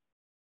Argisha.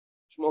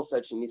 Shmuel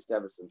said she needs to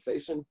have a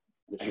sensation.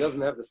 If she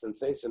doesn't have the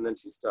sensation, then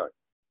she's tar.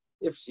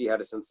 If she had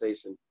a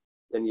sensation,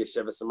 then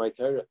Yesheva Samai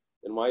Torah.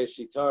 Then why is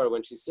she tar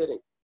when she's sitting?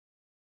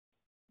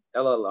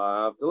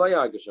 Elalav, the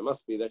Layagisha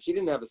must be that she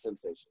didn't have a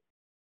sensation.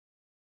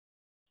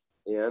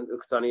 And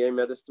Uktaniye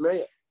Medis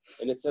Tmeya.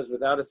 And it says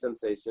without a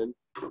sensation,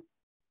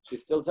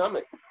 she's still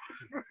tummy.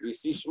 We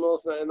see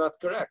Shmuel's not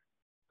correct.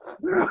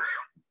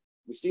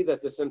 We see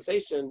that the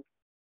sensation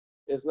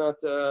is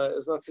not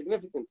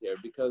significant here,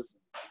 because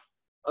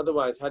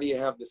otherwise, how do you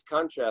have this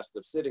contrast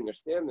of sitting or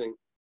standing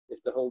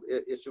if the whole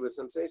issue is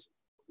sensation?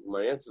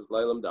 My answer is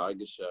Lailam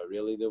Dargisha.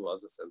 Really, there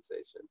was a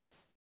sensation.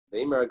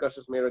 And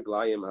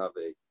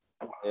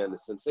the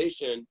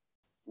sensation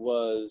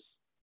was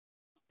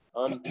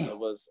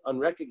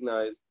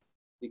unrecognized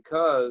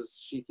because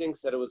she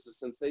thinks that it was the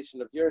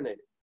sensation of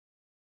urinating.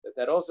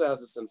 That also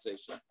has a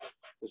sensation.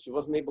 So she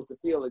wasn't able to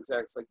feel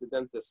exactly. It's like the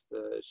dentist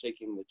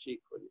shaking the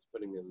cheek when he's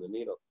putting in the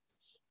needle.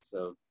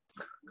 So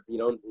you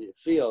don't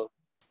feel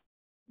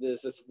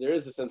there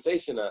is a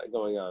sensation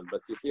going on,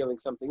 but you're feeling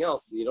something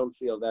else. So you don't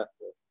feel that.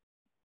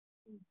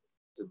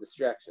 It's a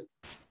distraction.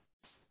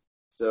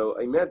 So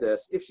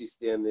Aimedes, if she's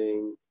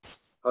standing,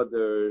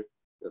 other,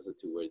 those are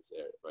two words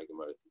there. My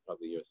Gemara,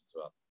 probably yours as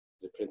well.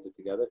 Is it printed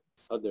together?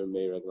 Other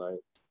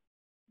Meiraglayim.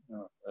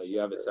 No. You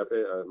have it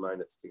separate? Mine,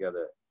 it's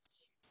together.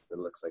 It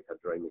looks like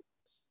Hadroimi.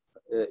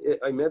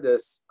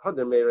 Aimedes,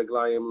 Other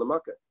Meiraglayim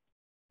Lamaka.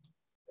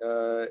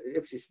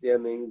 If she's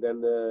standing,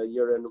 then the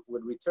urine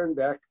would return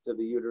back to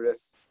the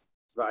uterus,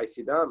 and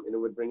it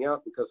would bring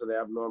out because of the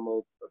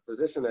abnormal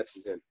position that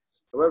she's in.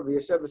 However,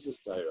 Yeshevas is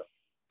Taira.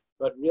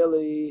 But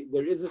really,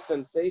 there is a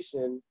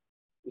sensation.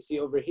 You see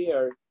over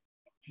here,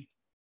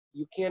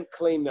 you can't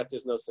claim that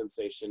there's no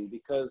sensation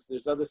because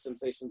there's other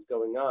sensations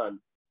going on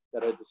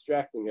that are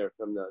distracting her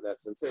from that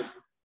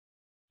sensation.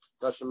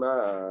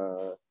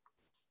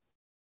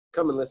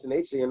 Come and listen.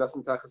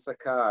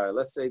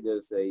 Let's say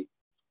there's a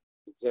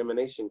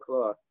examination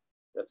cloth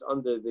that's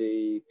under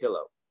the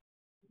pillow,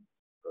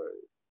 or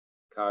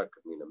car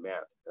could mean a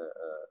mat.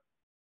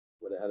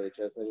 How do they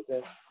translate it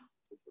there?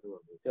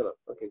 Pillow.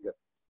 Okay, good.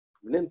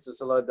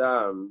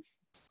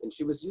 And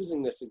she was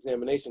using this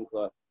examination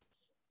cloth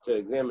to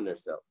examine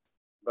herself,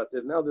 but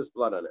now there's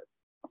blood on it.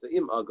 So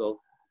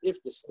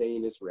if the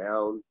stain is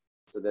round,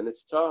 so then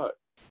it's tar,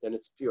 then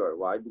it's pure.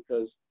 Why?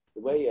 Because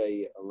the way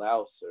a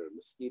louse or a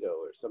mosquito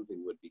or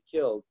something would be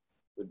killed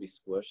would be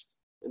squished,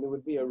 and there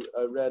would be a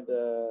red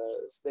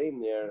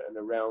stain there and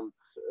a round,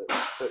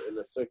 in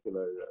a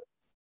circular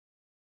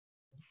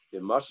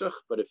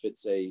mashach. But if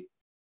it's a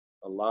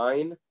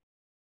line,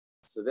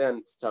 so then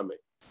it's tummy.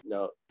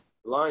 Now,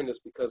 line is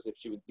because if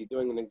she would be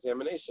doing an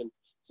examination,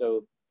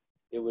 so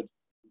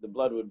the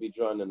blood would be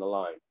drawn in a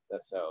line.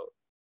 That's how.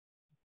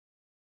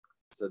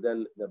 So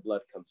then the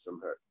blood comes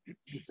from her.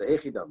 So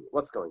Echidami,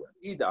 what's going on?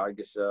 Ida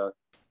Argisha,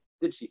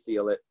 did she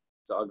feel it?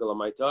 So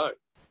Agalamaitar.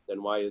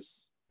 Then why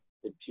is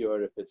it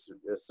pure if it's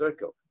a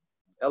circle?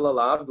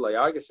 Elalav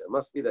Layagisha. It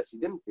must be that she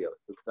didn't feel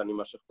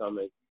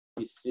it.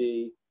 You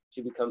see,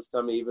 she becomes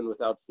tummy even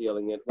without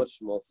feeling it. What's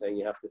Shmuel saying?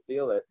 You have to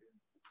feel it.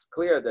 It's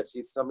clear that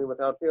she's tummy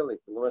without feeling.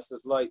 The Gemara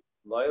says, like,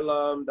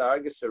 Lailam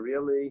Dargisha,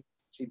 really,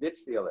 she did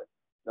feel it.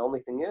 The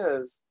only thing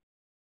is,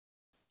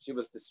 she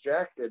was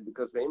distracted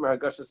because Ve'imar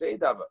Hagasha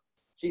Seidava.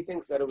 She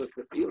thinks that it was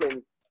the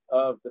feeling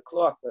of the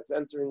cloth that's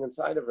entering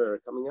inside of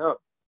her, coming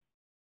out.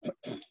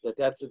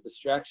 That's a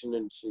distraction,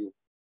 and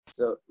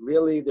so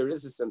really there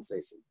is a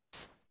sensation.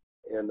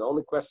 And the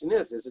only question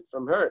is it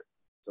from her?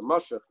 So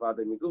Mashach,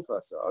 Vade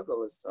Migufa, so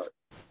Agal is tar.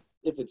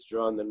 If it's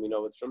drawn, then we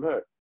know it's from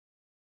her.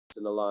 It's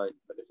in a line.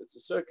 But if it's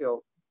a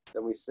circle,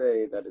 then we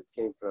say that it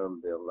came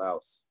from the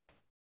louse.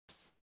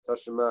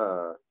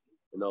 Tashima,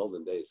 in the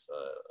olden days,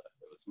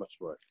 it was much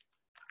more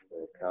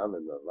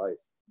common in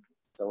life.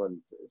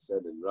 Someone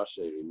said in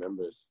Russia, he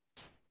remembers,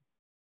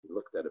 he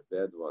looked at a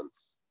bed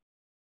once.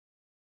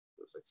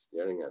 It was like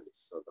staring at it,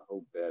 so the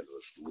whole bed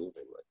was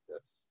moving like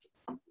this.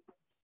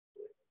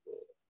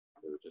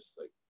 They were just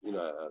like,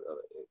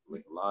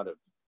 like a lot of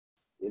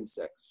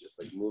insects just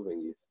like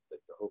moving.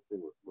 Like the whole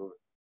thing was moving.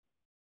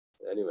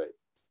 Anyway,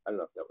 I don't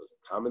know if that was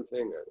a common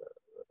thing or.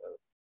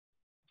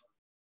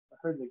 I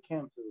heard the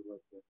camps was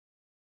like that.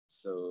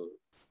 So,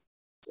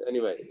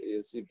 anyway,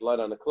 you see blood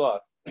on the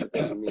cloth. That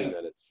doesn't mean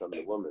that it's from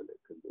the woman. It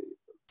could be.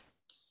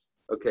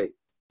 Okay,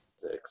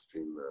 it's an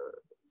extreme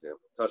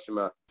example.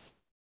 Tashima,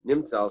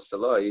 nimtzal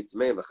shaloi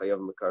tmei v'chayav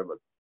mekarban.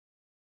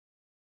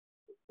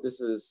 This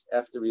is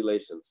after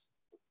relations,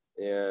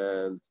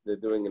 and they're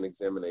doing an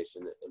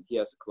examination, and he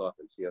has a cloth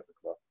and she has a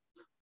cloth.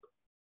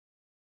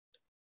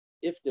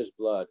 If there's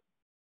blood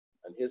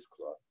on his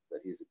cloth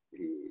that he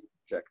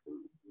checked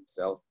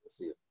himself to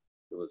see if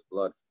there was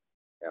blood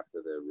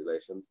after the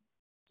relations,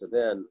 so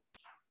then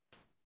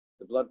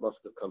the blood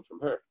must have come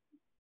from her.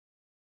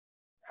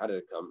 How did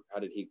it come? How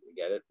did he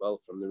get it? Well,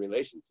 from the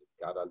relations it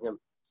got on him.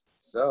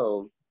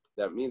 So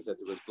that means that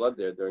there was blood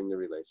there during the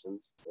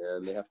relations,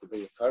 and they have to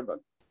bring a carbon.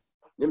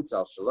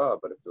 Nimtzal shalah,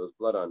 but if there was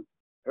blood on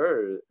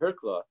her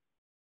cloth,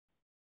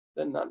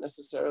 then not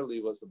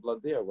necessarily was the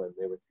blood there when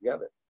they were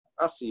together.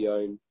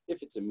 Asiyon,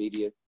 if it's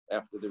immediate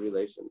after the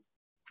relations,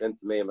 then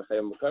then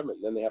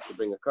they have to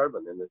bring a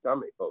carbon in the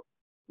tummy.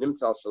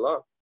 Nimtzal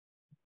shalah,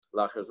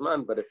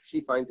 lacherzman, but if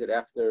she finds it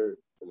after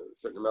a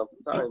certain amount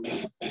of time,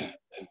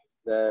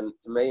 then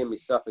Tamei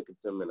misafik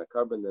in a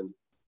carbon, then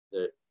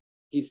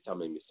he's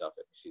Tamei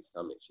misafik, she's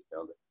Tamei, she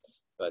found it.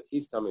 But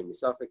he's Tamei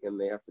misafik, and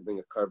they have to bring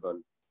a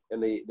carbon,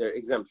 and they're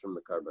exempt from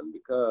the carbon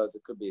because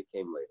it could be it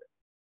came later.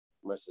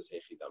 Gemara says, hey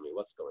Chidami,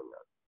 what's going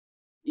on?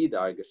 Ida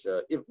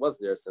Argasha, if was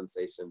there a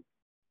sensation,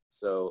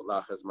 so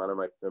Lachas Manor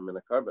might determine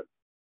a carbon.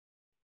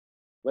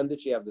 When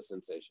did she have the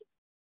sensation?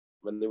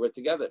 When they were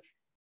together.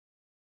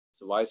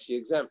 So why is she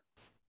exempt?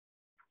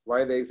 Why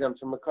are they exempt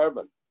from a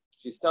carbon?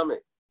 She's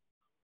tummy.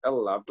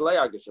 Allah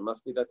Argasha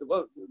must be that there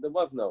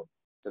was no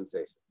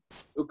sensation.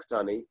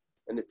 Uktani,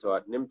 and it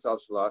taught Nimtzal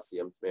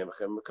Shalasiyam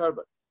Menachem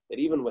carbon. That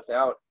even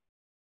without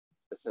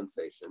a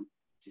sensation,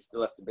 she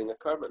still has to bring a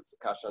carbon. It's a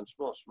kash on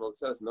Shmuel. Shmuel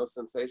says no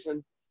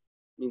sensation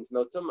means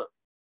no tumah.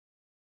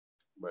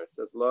 Where it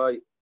says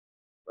loy,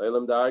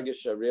 loylam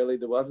dargisha. Really,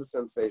 there was a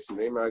sensation.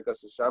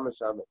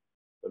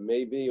 But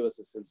maybe it was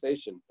a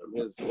sensation from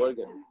his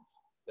organ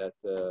that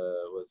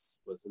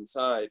was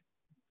inside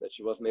that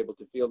she wasn't able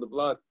to feel the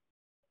blood.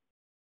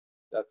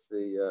 That's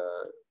the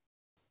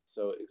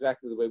so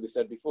exactly the way we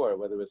said before.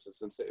 Whether it's a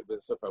sensation,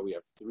 so far we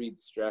have three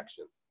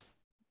distractions.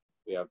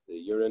 We have the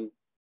urine,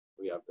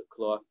 we have the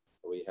cloth,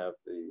 we have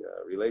the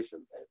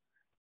relations.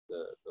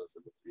 Those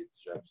are the three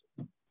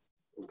distractions.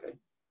 Okay.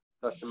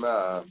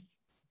 Tashma,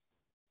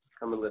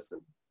 come and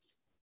listen.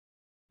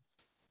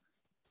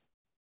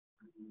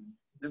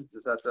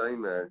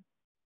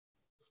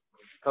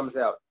 Comes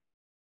out.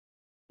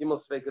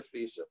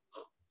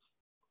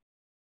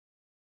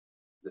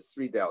 There's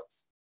three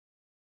doubts.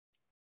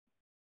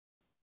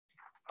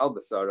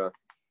 Al-Basara,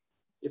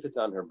 if it's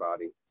on her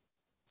body.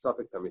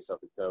 Safik Tami,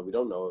 Safik Tami. We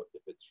don't know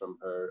if it's from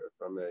her or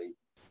from a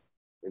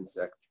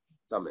insect.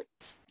 Tami.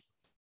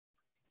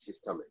 She's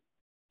Tami.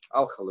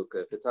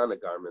 Al-Chaluka, if it's on a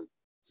garment.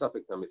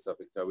 Safik Tami,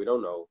 Safik Tami. We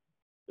don't know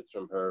if it's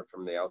from her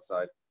from the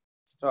outside.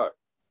 It's tar.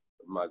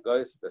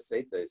 Magos,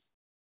 Besetes,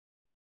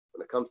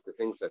 when it comes to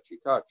things that she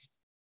touched.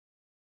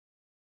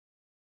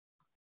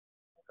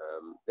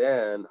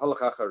 Then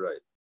Halachacharoi.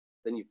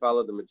 Then you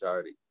follow the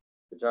majority.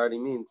 Majority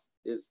means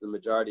is the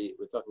majority.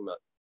 We're talking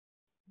about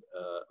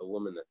a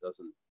woman that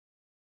doesn't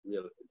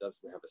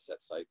have a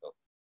set cycle,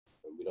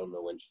 and we don't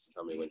know when she's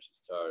tummy, when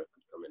she's tar. It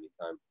could come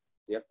anytime.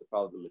 You have to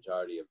follow the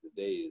majority of the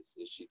days.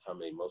 Is she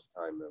tummy most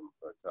time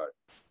or tar?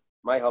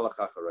 My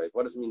halachacharei.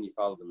 What does it mean? You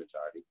follow the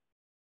majority.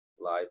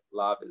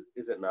 Lav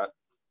is it not?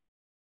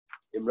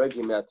 If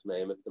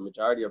the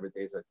majority of her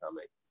days are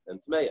tummy, then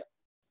tmeya.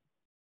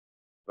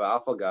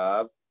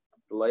 Va'afagav.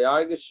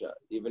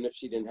 Even if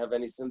she didn't have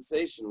any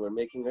sensation, we're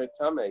making her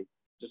tummy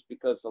just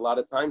because a lot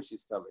of times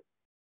she's tummy.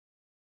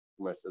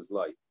 Gemara says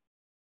light.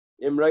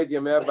 That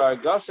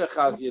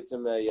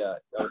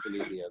was an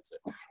easy answer.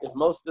 If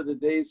most of the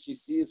days she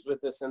sees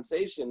with a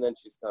sensation, then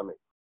she's tummy.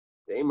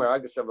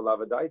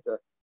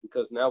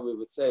 Because now we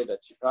would say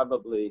that she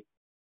probably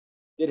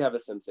did have a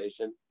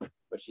sensation,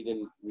 but she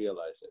didn't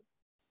realize it.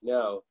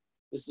 Now,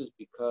 this is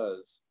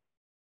because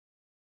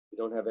we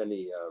don't have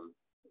any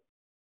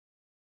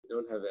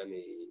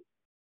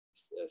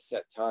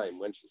set time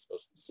when she's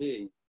supposed to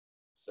see,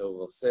 so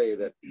we'll say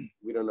that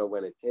we don't know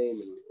when it came,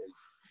 and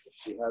if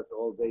she has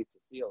all day to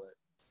feel it,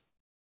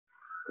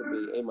 could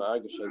be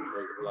maybe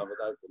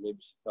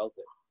she felt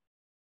it,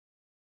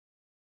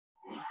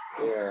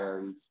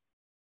 and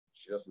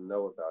she doesn't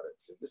know about it.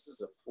 So this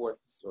is a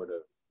fourth sort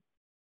of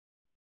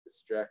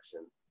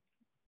distraction,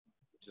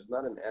 which is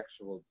not an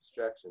actual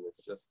distraction.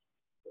 It's just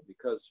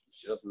because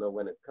she doesn't know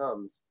when it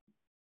comes.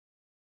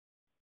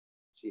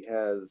 It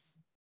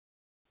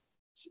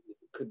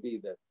could be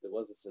that there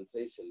was a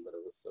sensation, but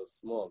it was so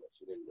small that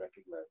she didn't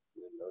recognize,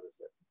 she didn't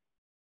notice it.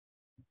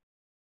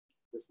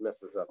 This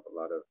messes up a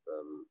lot of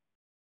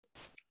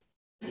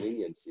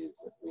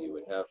leniencies that we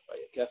would have by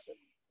a kesef.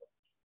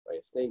 By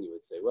a stain, you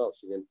would say, well,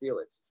 she didn't feel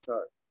it, she's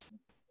tar.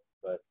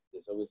 But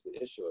there's always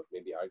the issue of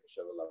maybe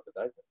Argashav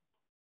Alavadaita.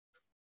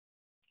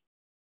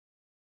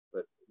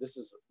 But this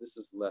is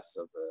less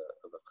of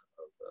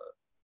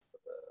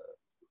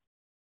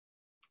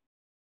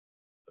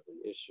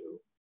an issue.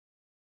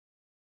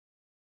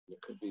 It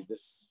could be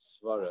this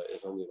svara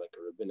is only like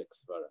a rabbinic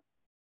svara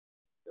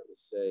that would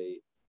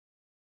say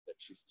that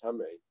she's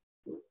tamei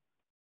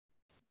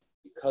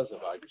because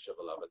of Argashav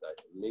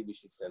Alavadaita. Maybe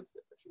she sensed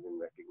it, but she didn't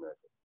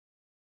recognize it.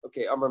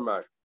 Okay, Amar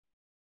Mar.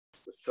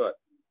 Let's start.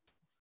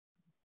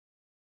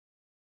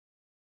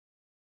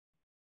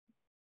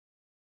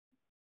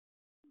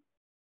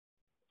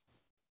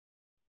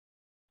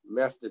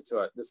 Master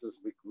taught. This is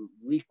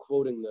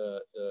re-quoting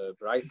the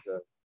Brisa.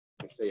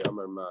 We say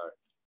Amar Mar.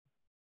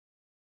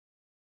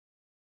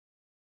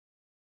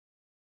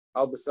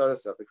 Al Basara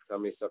Safik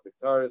Tami Safik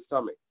Tar is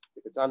Tami.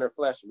 If it's on her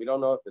flesh, we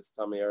don't know if it's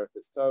tummy or if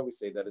it's tar. We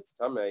say that it's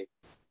tummy.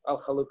 Al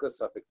chaluka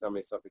safik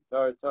tummy safik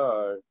tar.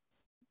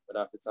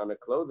 But if it's on her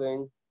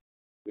clothing,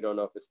 we don't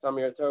know if it's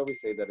tummy or tar. We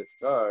say that it's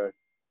tar.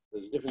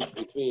 There's a difference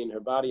between her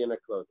body and her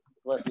clothing.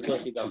 What's the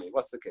case?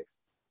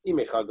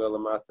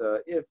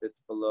 If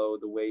it's below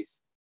the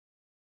waist,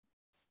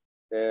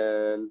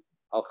 then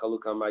al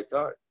chaluka my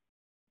tar.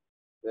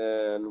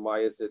 Then why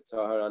is it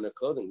tahar on her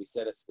clothing? We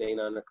said a stain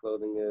on her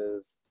clothing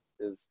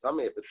is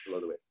tummy if it's below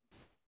the waist.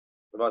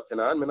 We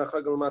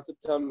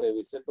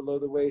said below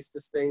the waist, the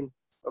stain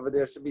over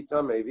there should be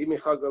tummy.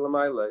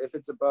 If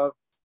it's above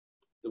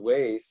the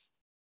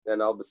waist,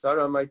 then al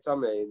basara my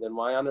tummy. Then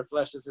why on her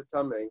flesh is it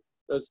tummy?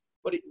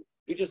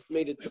 You just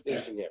made a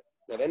distinction here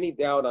that any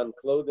doubt on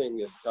clothing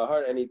is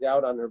tahar, any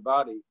doubt on her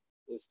body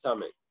is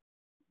tummy.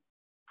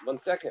 1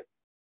 second.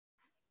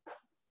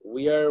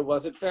 Where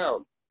was it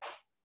found?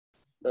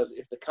 Because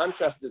if the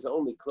contrast is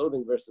only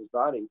clothing versus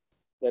body,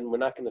 then we're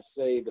not going to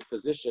say the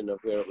position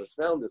of where it was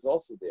found is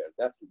also there.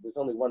 There's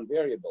only one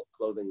variable,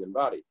 clothing and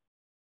body.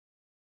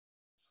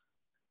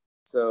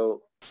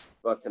 So,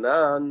 but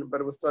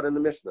it was taught in the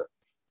Mishnah.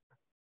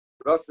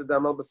 If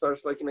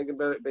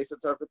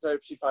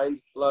she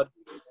finds blood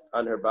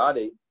on her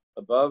body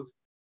above,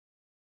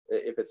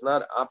 if it's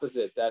not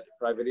opposite that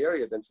private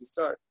area, then she's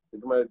tar. The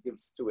Gemara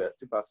gives two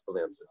possible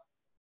answers.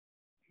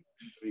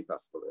 3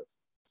 possible answers.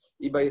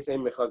 If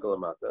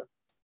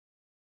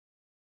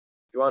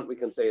you want, we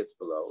can say it's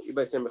below. If you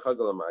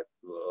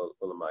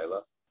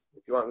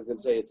want, we can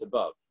say it's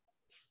above.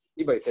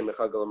 It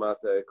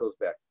goes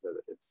back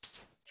to it's.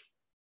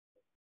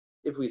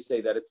 If we say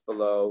that it's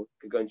below,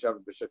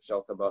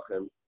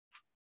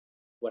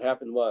 what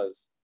happened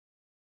was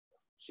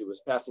she was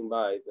passing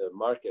by the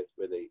market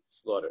where they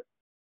slaughter.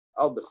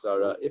 Al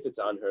basara, if it's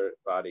on her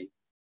body,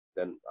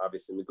 then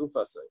obviously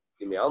megufasai.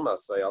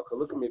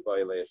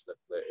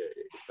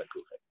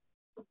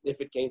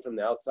 If it came from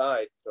the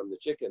outside, from the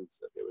chickens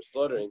that they were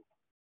slaughtering,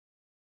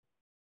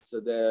 so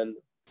then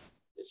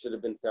it should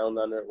have been found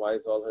on her. Why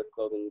is all her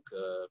clothing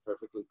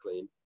perfectly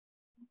clean?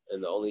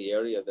 And the only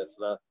area that's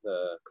not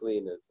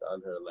clean is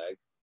on her leg.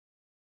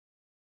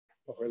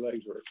 Well, her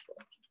legs were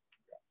exposed.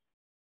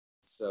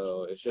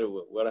 So it should.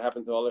 What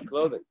happened to all her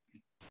clothing?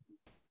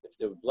 If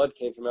the blood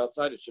came from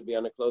outside, it should be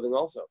on her clothing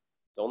also.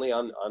 It's only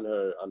on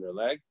her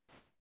leg.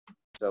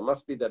 So it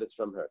must be that it's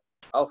from her.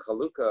 Al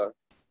chaluka,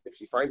 if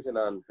she finds it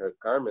on her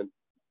garment,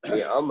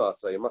 the alma,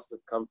 so it must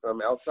have come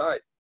from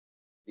outside.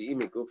 The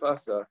imi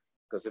gufasa,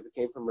 because if it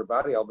came from her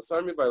body, al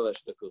basar mi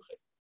ba'lesh takuche.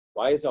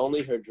 Why is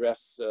only her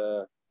dress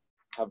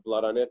have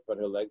blood on it, but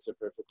her legs are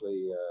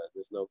perfectly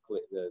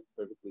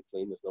perfectly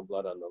clean. There's no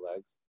blood on the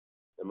legs.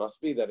 It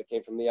must be that it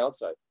came from the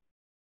outside.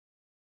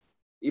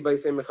 If you can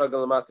say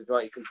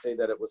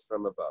that it was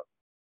from above.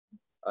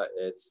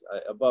 It's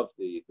above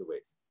the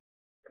waist.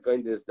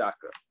 Going to this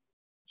dakra.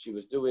 She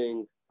was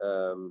doing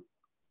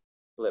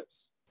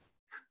flips.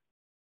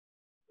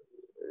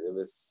 It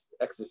was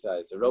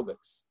exercise,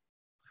 aerobics,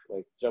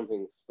 like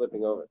jumping,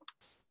 flipping over.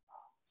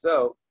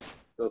 So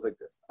it goes like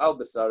this. Al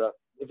basara,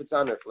 if it's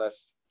on her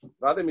flesh,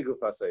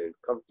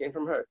 came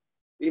from her.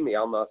 Bimi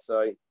al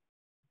masai,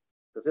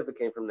 because if it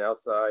came from the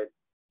outside,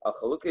 al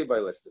chaluke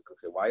by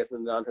why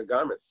isn't it on her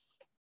garment?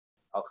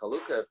 Al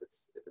chaluka, if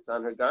it's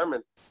on her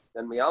garment,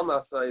 then mi al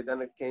masai,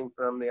 then it came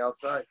from the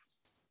outside.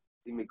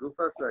 Bimi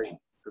gufasai,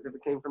 because if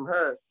it came from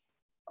her,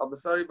 al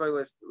basari by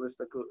and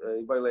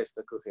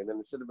then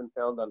it should have been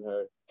found on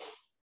her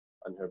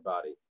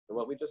body. And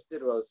what we just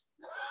did was,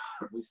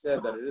 we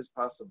said that it is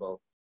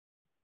possible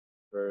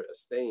for a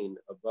stain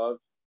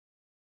above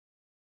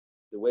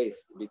the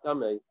waist to be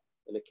tamei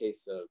in the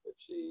case of if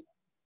she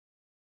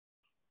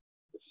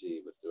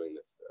was doing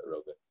this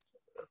aerobics.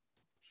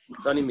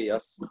 Tani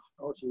miyas.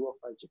 Oh, she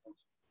walked by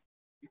chickens.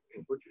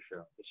 Butcher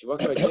shop. If she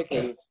walked by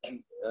chickens,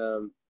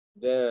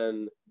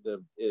 then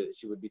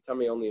she would be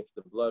tummy only if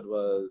the blood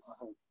was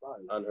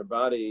on her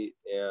body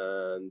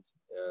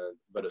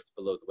but it's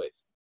below the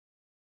waist.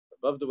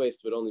 Above the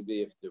waist would only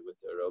be with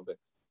the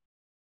aerobics.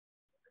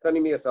 Tani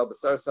miyas al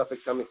basar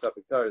safik tummy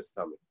safik tar is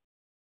tummy.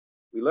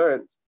 We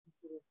learned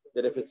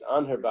that if it's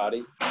on her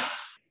body,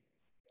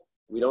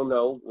 we don't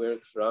know where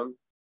it's from.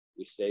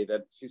 We say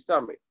that she's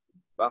tummy.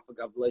 What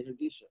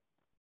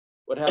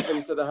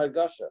happened to the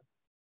hargasha?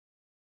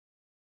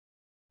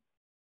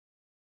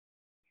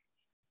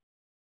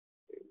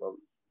 Well,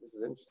 this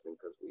is interesting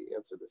because we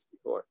answered this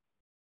before.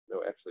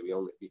 No, actually, we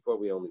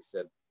only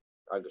said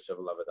hargasha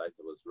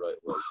v'lavadaita was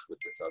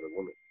with this other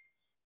woman.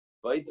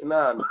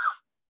 Va'itnan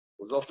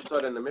was also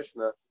taught in the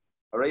Mishnah.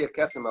 Areya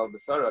kesem al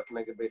basara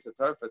connected base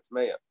tarfa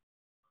tmeya.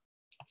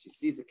 She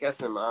sees a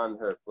kesem on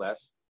her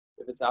flesh.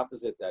 If it's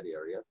opposite that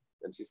area,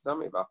 then she's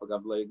tummy.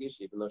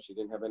 Even though she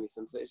didn't have any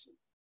sensation.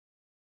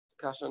 It's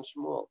kash on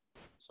Shmuel.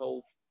 This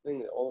whole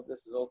thing, all of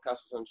this is all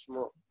kash on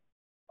Shmuel.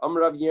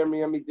 Amrav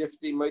Yirmiyami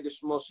Difti Maida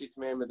Shmuel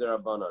Shitmei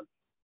Midarabanan.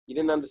 He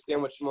didn't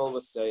understand what Shmuel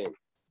was saying.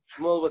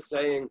 Shmuel was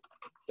saying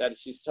that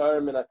she's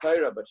tar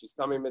minatayra, but she's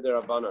tummy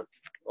midarabanan.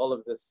 All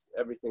of this,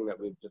 everything that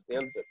we've just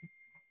answered,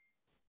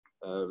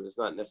 is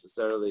not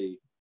necessarily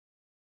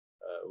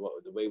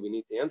the way we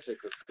need to answer,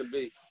 because it could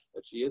be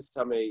that she is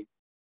Tamei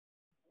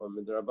or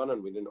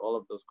Midrabanan. We didn't all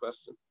of those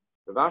questions.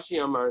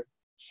 Ravashi Amar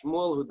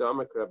Shmuel who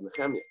Amar Reb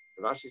Nechemia.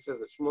 Ravashi says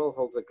that Shmuel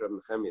holds like Reb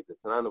Nechemia. The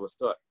Tanana was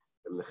taught.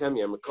 Reb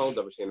Nechemia Mekol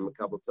Davashin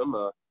Mekabel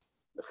Tumah.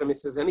 Nechemia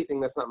says anything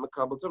that's not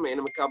Mekabel Tumah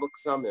and Mekabel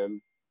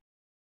Ksamim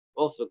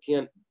also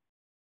can't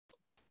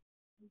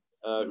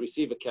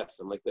receive a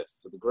kesem like this.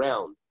 So the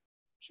ground.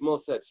 Shmuel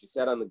said she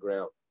sat on the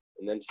ground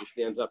and then she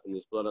stands up and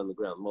there's blood on the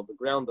ground. Well, the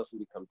ground doesn't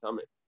become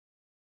tamei.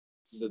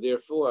 So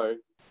therefore,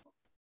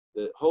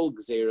 the whole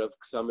gzeira of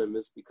ksamim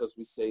is because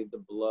we say the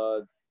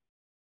blood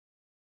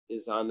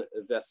is on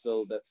a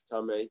vessel that's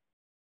tamei,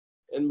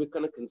 and we're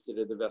going to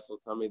consider the vessel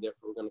tamei.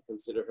 Therefore, we're going to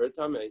consider her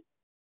tamei.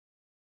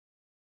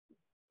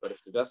 But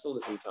if the vessel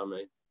isn't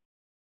tamei,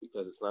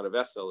 because it's not a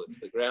vessel, it's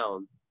the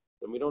ground,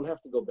 then we don't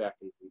have to go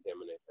back and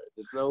contaminate her.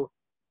 There's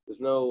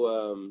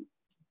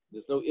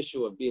no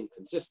issue of being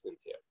consistent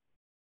here.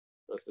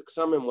 Because the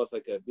ksamim was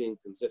like a being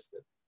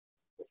consistent.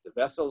 If the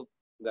vessel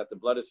that the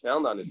blood is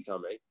found on is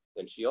tamei,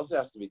 then she also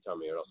has to be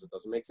tamei, or else it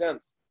doesn't make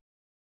sense.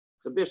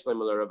 So bishleim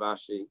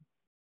Ravashi,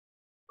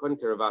 according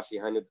to Ravashi,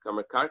 Hanid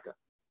Kamar Karka.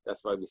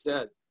 That's why we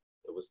said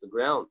it was the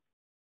ground.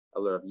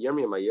 Why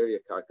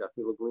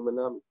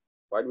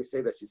do we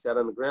say that she sat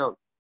on the ground?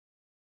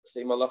 The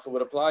same halacha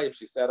would apply if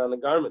she sat on a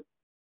garment.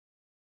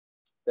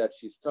 That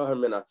she's tahar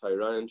min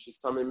atayra and she's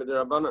tamei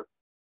midirabanan.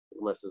 The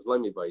Gemara says,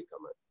 "Loimi ba'ik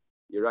kamar."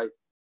 You're right,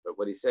 but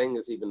what he's saying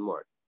is even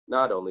more.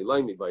 Not only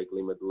loimi ba'ik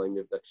lima the loimi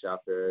of the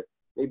shaper.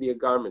 Maybe a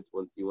garment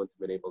you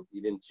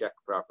didn't check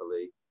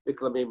properly.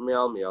 Bikla maybe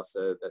me'almi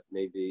also that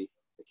maybe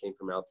it came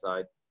from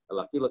outside.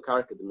 Alafila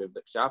karka the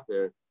mivdak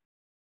shaper.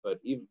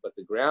 But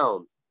the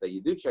ground that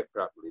you do check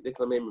properly.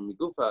 Bikla maybe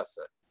migufa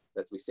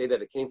that we say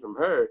that it came from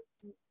her.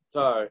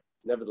 Tar,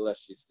 nevertheless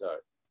she's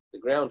tar. The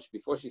ground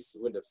before she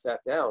would have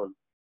sat down.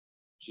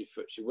 She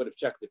would have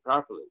checked it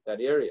properly,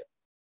 that area.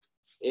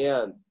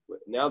 And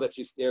now that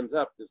she stands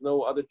up, there's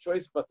no other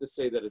choice but to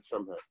say that it's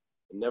from her.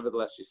 And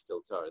nevertheless, she's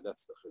still tar.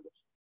 That's the chiddush.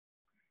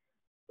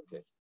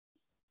 Okay,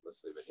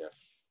 let's leave it here.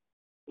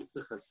 What's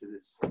the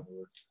chassidus?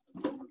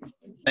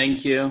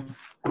 Thank you.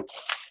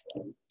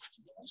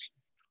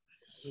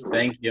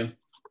 Thank you.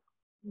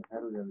 How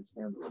do we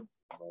understand it?